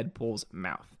took Deadpool's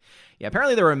mouth. Yeah,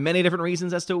 apparently there were many different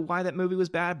reasons as to why that movie was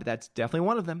bad, but that's definitely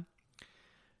one of them.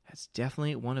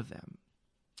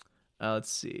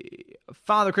 Let's see.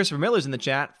 Father Christopher Miller's in the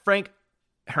chat. Frank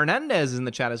Hernandez is in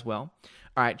the chat as well.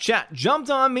 All right, chat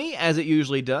jumped on me, as it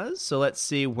usually does, so let's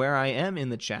see where I am in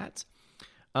the chat.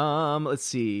 Let's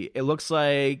see. It looks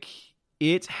like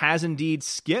it has indeed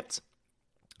skipped.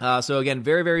 So again,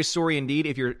 very, very sorry indeed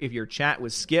if your chat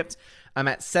was skipped. I'm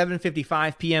at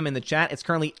 7:55 p.m. in the chat. It's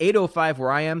currently 8:05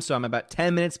 where I am, so I'm about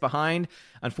 10 minutes behind.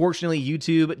 Unfortunately,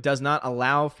 YouTube does not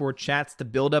allow for chats to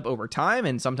build up over time,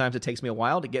 and sometimes it takes me a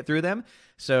while to get through them.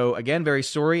 So again, very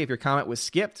sorry if your comment was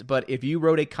skipped, but if you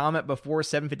wrote a comment before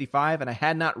 7:55 and I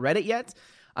had not read it yet,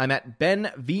 I'm at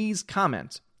Ben V's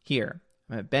comment here.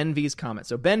 Ben V's comment.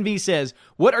 So Ben V says,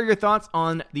 what are your thoughts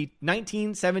on the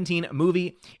 1917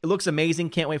 movie? It looks amazing.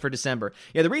 Can't wait for December.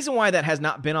 Yeah, the reason why that has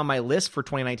not been on my list for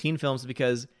 2019 films is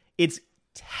because it's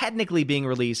technically being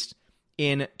released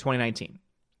in 2019.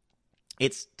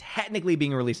 It's technically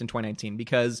being released in 2019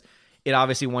 because it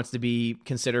obviously wants to be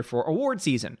considered for award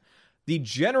season. The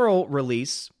general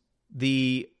release,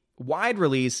 the wide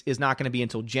release, is not going to be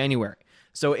until January.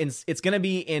 So it's going to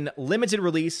be in limited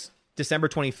release December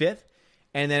 25th.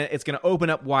 And then it's going to open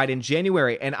up wide in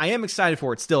January. And I am excited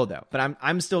for it still, though. But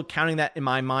I'm still counting that in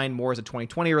my mind more as a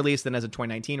 2020 release than as a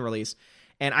 2019 release.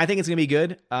 And I think it's going to be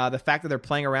good. The fact that they're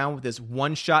playing around with this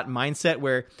one-shot mindset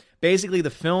where basically the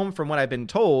film, from what I've been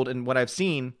told and what I've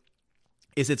seen,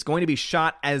 is it's going to be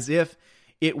shot as if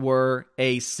it were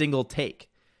a single take.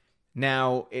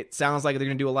 Now, it sounds like they're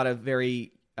going to do a lot of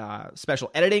very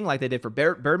special editing like they did for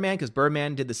Birdman, because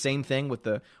Birdman did the same thing with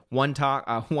the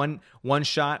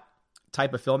one-shot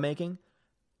type of filmmaking,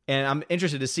 and I'm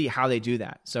interested to see how they do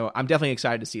that. So I'm definitely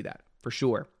excited to see that for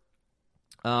sure.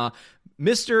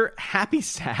 Mr. Happy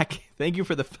Sack, thank you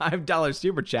for the $5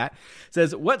 super chat,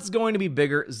 says, what's going to be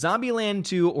bigger, Zombieland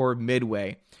 2 or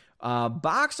Midway?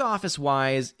 Box office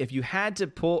wise, if I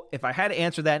had to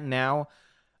answer that now,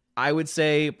 I would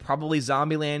say probably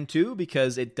Zombieland 2,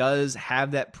 because it does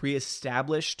have that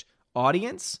pre-established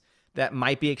audience that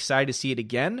might be excited to see it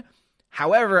again.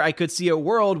 However, I could see a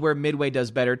world where Midway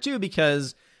does better too,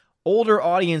 because older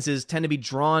audiences tend to be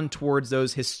drawn towards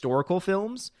those historical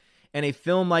films, and a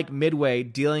film like Midway,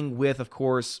 dealing with, of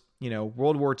course,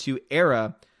 World War II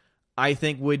era, I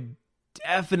think would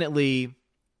definitely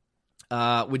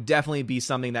be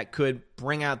something that could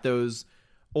bring out those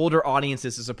older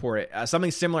audiences to support it.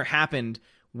 Something similar happened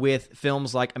with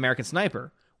films like American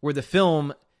Sniper, where the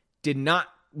film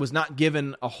was not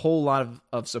given a whole lot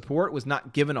of support, was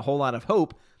not given a whole lot of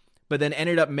hope, but then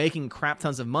ended up making crap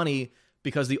tons of money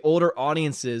because the older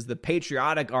audiences, the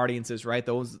patriotic audiences, right,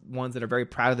 those ones that are very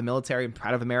proud of the military and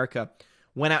proud of America,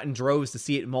 went out in droves to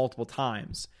see it multiple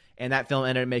times, and that film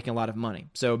ended up making a lot of money.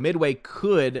 So Midway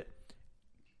could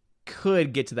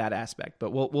get to that aspect,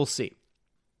 but we'll see.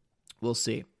 We'll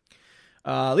see.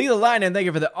 Lila Lightning, thank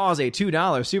you for the Aussie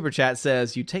 $2 super chat,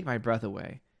 says, you take my breath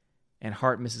away. And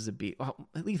heart misses a beat. Oh,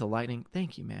 Lethal Lightning,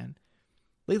 thank you, man.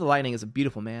 Lethal Lightning is a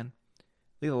beautiful man.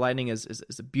 Lethal Lightning is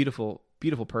a beautiful,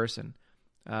 beautiful person.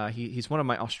 He's one of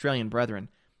my Australian brethren,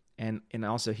 and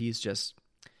also he's just,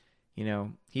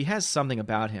 he has something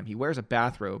about him. He wears a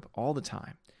bathrobe all the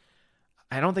time.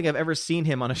 I don't think I've ever seen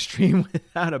him on a stream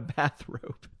without a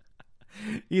bathrobe.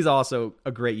 He's also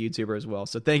a great YouTuber as well.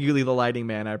 So thank you, Lethal Lighting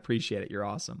Man. I appreciate it. You're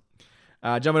awesome.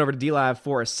 Jumping over to DLab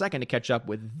for a second to catch up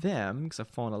with them because I've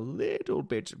fallen a little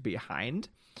bit behind.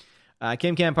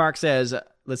 Kim Cam Park says,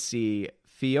 let's see,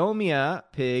 Phiomia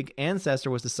pig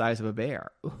ancestor was the size of a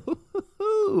bear.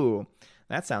 Ooh,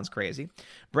 that sounds crazy.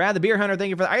 Brad the Beer Hunter, thank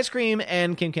you for the ice cream.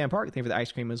 And Kim Cam Park, thank you for the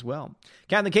ice cream as well.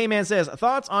 Captain K-Man says,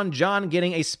 thoughts on John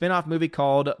getting a spin-off movie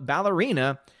called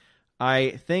Ballerina?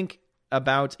 I think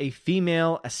about a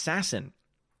female assassin.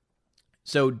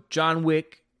 So John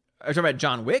Wick, are you talking about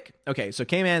John Wick? Okay, so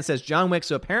K-Man says John Wick.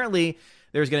 So apparently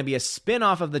there's going to be a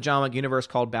spin-off of the John Wick universe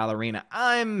called Ballerina.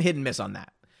 I'm hit and miss on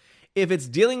that. If it's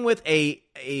dealing with a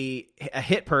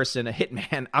hit person, a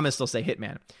hitman, I'm going to still say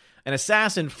hitman, an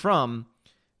assassin from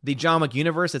the John Wick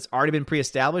universe that's already been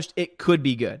pre-established, it could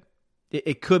be good.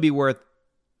 It could be worth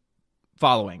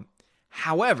following.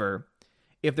 However,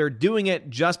 if they're doing it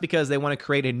just because they want to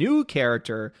create a new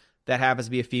character that happens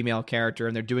to be a female character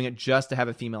and they're doing it just to have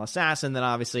a female assassin, then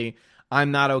obviously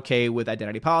I'm not okay with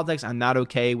identity politics. I'm not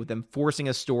okay with them forcing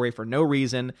a story for no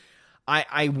reason.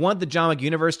 I want the John Wick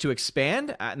universe to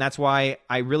expand, and that's why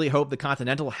I really hope the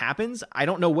Continental happens. I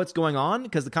don't know what's going on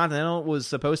because the Continental was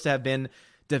supposed to have been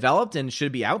developed and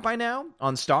should be out by now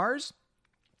on Starz.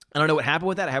 I don't know what happened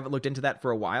with that. I haven't looked into that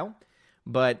for a while,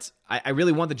 but I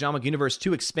really want the John Wick universe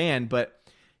to expand, but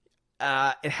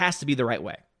it has to be the right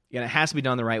way. It has to be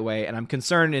done the right way, and I'm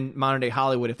concerned in modern-day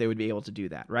Hollywood if they would be able to do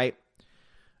that, right?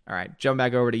 All right, jump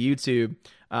back over to YouTube.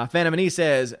 Phantom and E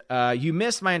says, you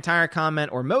missed my entire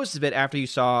comment or most of it after you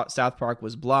saw South Park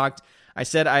was blocked. I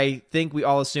said I think we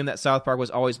all assumed that South Park was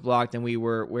always blocked, and we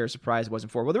were surprised it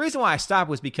wasn't for. Well, the reason why I stopped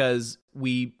was because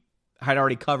we had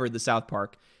already covered the South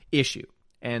Park issue,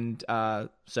 and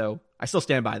so I still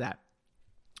stand by that.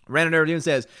 Random Nerd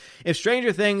says, if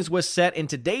Stranger Things was set in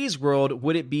today's world,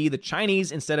 would it be the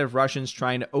Chinese instead of Russians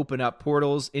trying to open up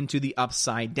portals into the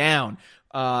upside down?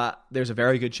 There's a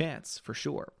very good chance, for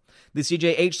sure. The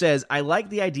CJH says, I like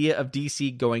the idea of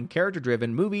DC going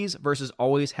character-driven movies versus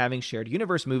always having shared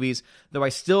universe movies, though I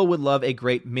still would love a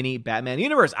great mini Batman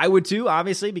universe. I would too,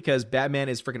 obviously, because Batman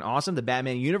is freaking awesome. The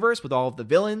Batman universe with all of the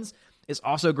villains is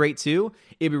also great too.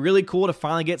 It'd be really cool to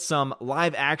finally get some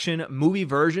live-action movie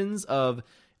versions of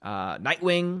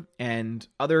Nightwing and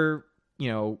other,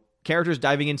 characters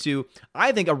diving into,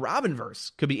 I think a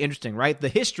Robinverse could be interesting, right? The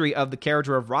history of the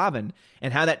character of Robin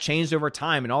and how that changed over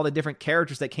time and all the different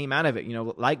characters that came out of it,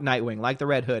 like Nightwing, like the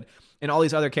Red Hood, and all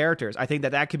these other characters. I think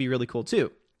that could be really cool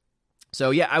too.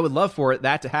 So yeah, I would love for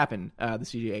that to happen, the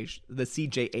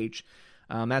CJH,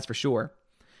 that's for sure.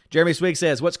 Jeremy Swig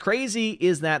says, what's crazy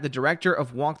is that the director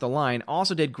of Walk the Line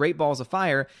also did Great Balls of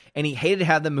Fire, and he hated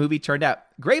how the movie turned out.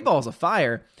 Great Balls of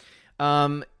Fire?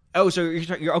 So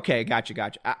you're okay,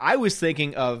 gotcha. I was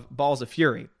thinking of Balls of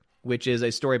Fury, which is a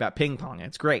story about ping pong, and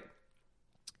it's great.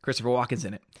 Christopher Walken's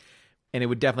in it. And it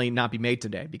would definitely not be made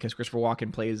today because Christopher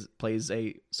Walken plays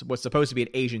what's supposed to be an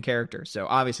Asian character, so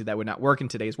obviously that would not work in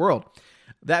today's world.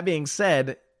 That being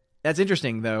said, that's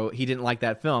interesting, though, he didn't like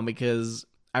that film because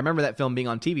I remember that film being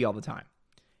on TV all the time,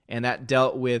 and that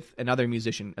dealt with another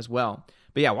musician as well.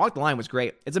 But yeah, Walk the Line was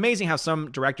great. It's amazing how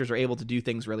some directors are able to do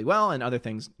things really well and other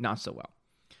things not so well.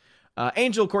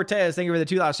 Angel Cortez, thank you for the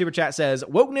 $2 super chat, says,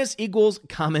 wokeness equals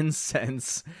common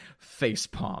sense.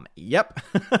 Facepalm. Yep.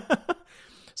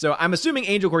 So I'm assuming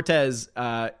Angel Cortez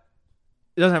would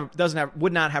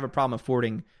not have a problem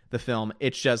affording the film.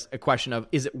 It's just a question of,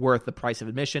 is it worth the price of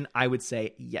admission? I would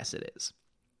say yes, it is.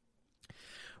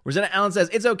 Rosanna Allen says,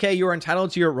 it's okay, you are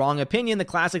entitled to your wrong opinion. The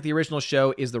classic, the original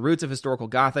show, is the roots of historical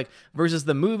Gothic versus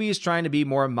the movies trying to be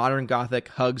more modern Gothic.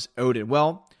 Hugs, Odin.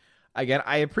 Well, again,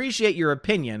 I appreciate your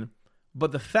opinion,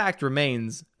 but the fact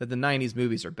remains that the 90s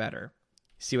movies are better.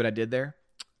 See what I did there?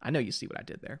 I know you see what I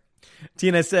did there.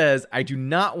 Tina says, I do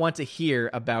not want to hear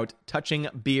about touching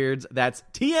beards. That's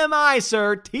TMI,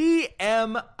 sir.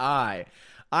 TMI.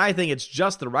 I think it's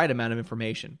just the right amount of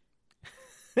information.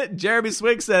 Jeremy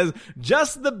Swig says,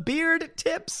 just the beard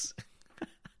tips.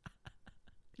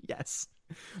 Yes.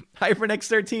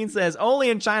 HyperNex13 says, only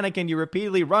in China can you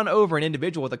repeatedly run over an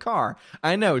individual with a car.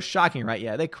 I know, shocking, right?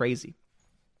 Yeah, they're crazy.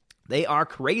 They are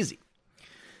crazy.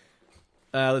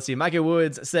 Let's see. Micah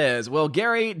Woods says, well,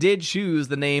 Gary did choose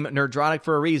the name Nerdrotic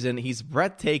for a reason. He's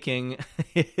breathtaking.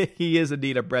 He is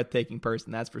indeed a breathtaking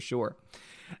person, that's for sure.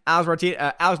 Alex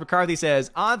McCarthy says,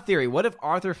 odd theory, what if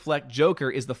Arthur Fleck Joker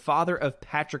is the father of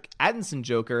Patrick Pattinson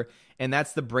Joker, and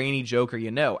that's the brainy Joker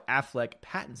Affleck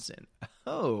Pattinson?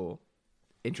 Oh,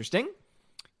 interesting.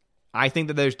 I think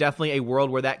that there's definitely a world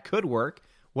where that could work,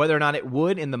 Whether or not it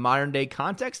would in the modern day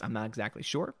context, I'm not exactly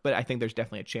sure, but I think there's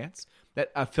definitely a chance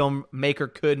that a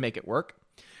filmmaker could make it work.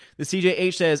 The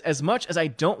CJH says, as much as I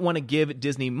don't want to give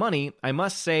Disney money, I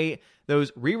must say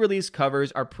those re-release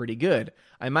covers are pretty good.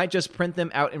 I might just print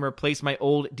them out and replace my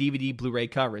old DVD Blu-ray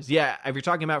covers. Yeah, if you're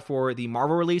talking about for the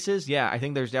Marvel releases, yeah, I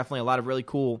think there's definitely a lot of really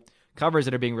cool covers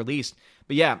that are being released.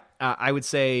 But yeah, I would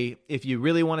say if you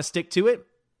really want to stick to it,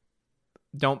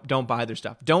 don't buy their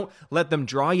stuff. Don't let them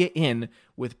draw you in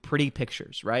with pretty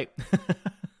pictures, right?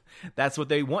 That's what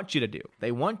they want you to do.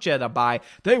 They want you to buy.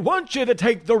 They want you to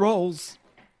take the roles.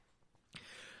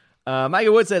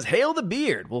 Micah Wood says, hail the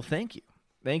beard. Well, thank you.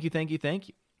 Thank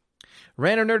you.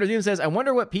 Random Nerd of Doom says, I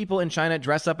wonder what people in China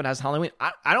dress up and as Halloween.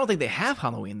 I don't think they have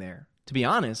Halloween there, to be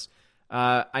honest.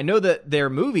 I know that their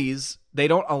movies, they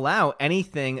don't allow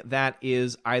anything that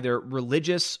is either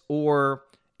religious or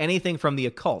anything from the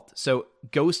occult. So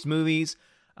ghost movies,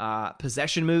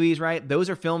 possession movies, right? Those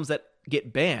are films that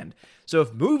get banned. So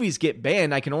if movies get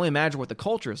banned, I can only imagine what the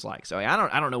culture is like. So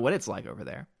I don't know what it's like over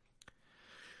there.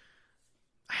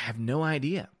 I have no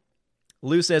idea.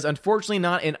 Lou says, unfortunately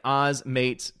not in Oz,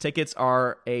 mates. Tickets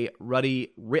are a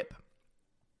ruddy rip.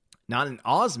 Not in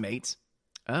Oz, mates?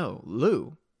 Oh,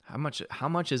 Lou, how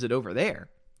much is it over there?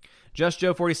 Just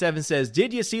Joe 47 says,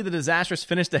 did you see the disastrous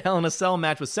finish to Hell in a Cell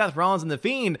match with Seth Rollins and The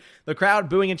Fiend? The crowd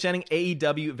booing and chanting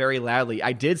AEW very loudly.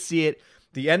 I did see it.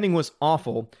 The ending was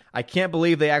awful. I can't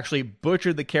believe they actually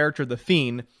butchered the character of The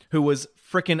Fiend, who was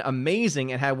freaking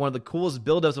amazing and had one of the coolest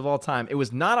build-ups of all time. It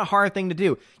was not a hard thing to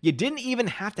do. You didn't even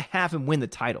have to have him win the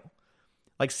title.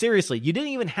 Like, seriously, you didn't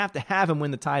even have to have him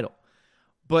win the title.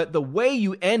 But the way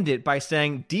you end it by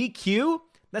saying DQ,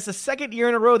 that's the second year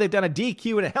in a row they've done a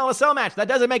DQ in a Hell in a Cell match. That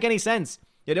doesn't make any sense.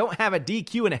 You don't have a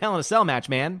DQ in a Hell in a Cell match,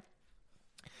 man.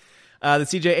 The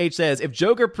CJH says, if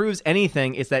Joker proves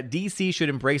anything, it's that DC should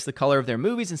embrace the color of their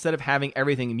movies instead of having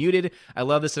everything muted. I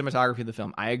love the cinematography of the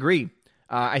film. I agree.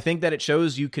 I think that it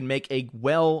shows you can make a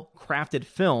well-crafted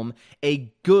film,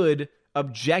 a good,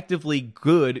 objectively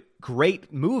good,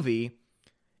 great movie,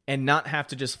 and not have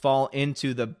to just fall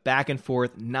into the back and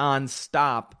forth,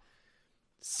 non-stop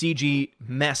CG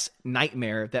mess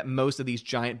nightmare that most of these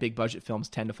giant big budget films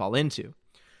tend to fall into.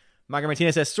 Michael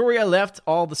Martinez says, sorry I left.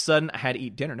 All of a sudden, I had to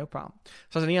eat dinner. No problem.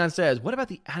 Sasa Neon says, what about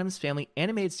the Addams Family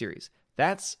animated series?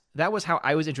 That was how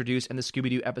I was introduced in the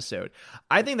Scooby-Doo episode.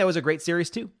 I think that was a great series,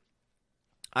 too.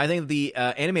 I think the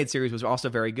animated series was also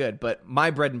very good, but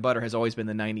my bread and butter has always been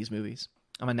the 90s movies.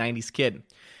 I'm a 90s kid.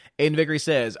 Aiden Vickery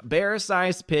says,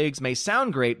 bear-sized pigs may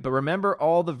sound great, but remember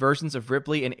all the versions of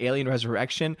Ripley in Alien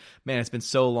Resurrection? Man, it's been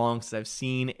so long since I've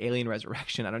seen Alien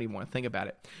Resurrection. I don't even want to think about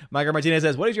it. Michael Martinez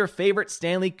says, what is your favorite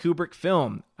Stanley Kubrick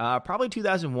film? Probably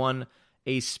 2001,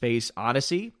 A Space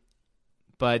Odyssey,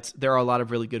 but there are a lot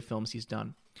of really good films he's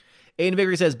done. Aiden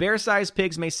Vickery says, bear-sized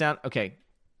pigs may sound... Okay,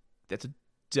 that's a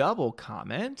double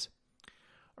comment.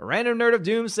 A Random Nerd of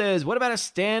Doom says, what about a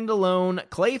standalone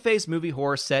Clayface movie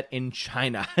horror set in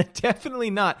China? Definitely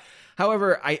not.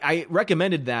 However, I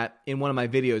recommended that in one of my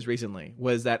videos recently,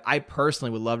 was that I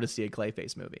personally would love to see a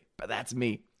Clayface movie. But that's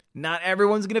me. Not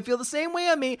everyone's going to feel the same way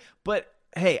on me, but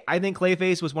hey, I think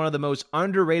Clayface was one of the most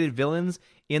underrated villains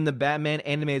in the Batman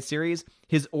animated series.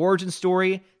 His origin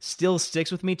story still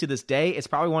sticks with me to this day. It's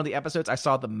probably one of the episodes I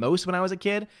saw the most when I was a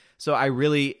kid, so I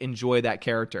really enjoy that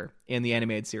character in the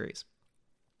animated series.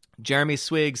 Jeremy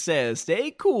Swig says,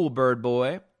 stay cool, bird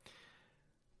boy.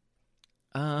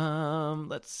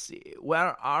 Let's see.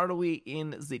 Where are we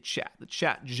in the chat? The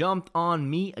chat jumped on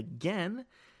me again.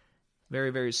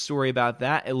 Very, very sorry about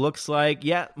that. It looks like,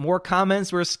 more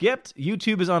comments were skipped.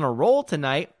 YouTube is on a roll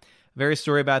tonight. Very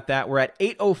sorry about that. We're at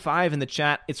 8:05 in the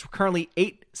chat. It's currently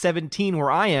 8:17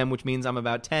 where I am, which means I'm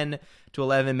about 10 to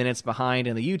 11 minutes behind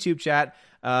in the YouTube chat.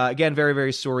 Again, very,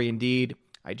 very sorry indeed.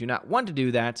 I do not want to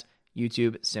do that.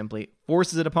 YouTube simply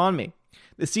forces it upon me.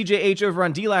 The CJH over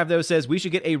on DLive, though, says we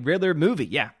should get a Riddler movie.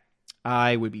 Yeah,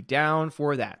 I would be down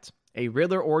for that. A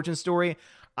Riddler origin story.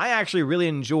 I actually really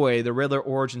enjoy the Riddler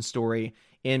origin story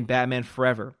in Batman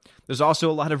Forever. There's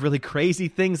also a lot of really crazy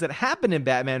things that happen in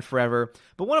Batman Forever,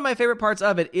 but one of my favorite parts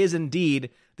of it is indeed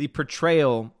the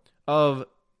portrayal of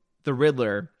the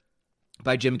Riddler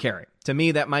by Jim Carrey. To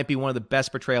me, that might be one of the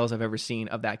best portrayals I've ever seen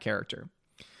of that character.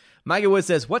 Micah Wood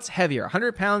says, what's heavier,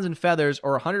 100 pounds in feathers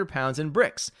or 100 pounds in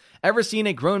bricks? Ever seen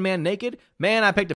a grown man naked? Man, I picked a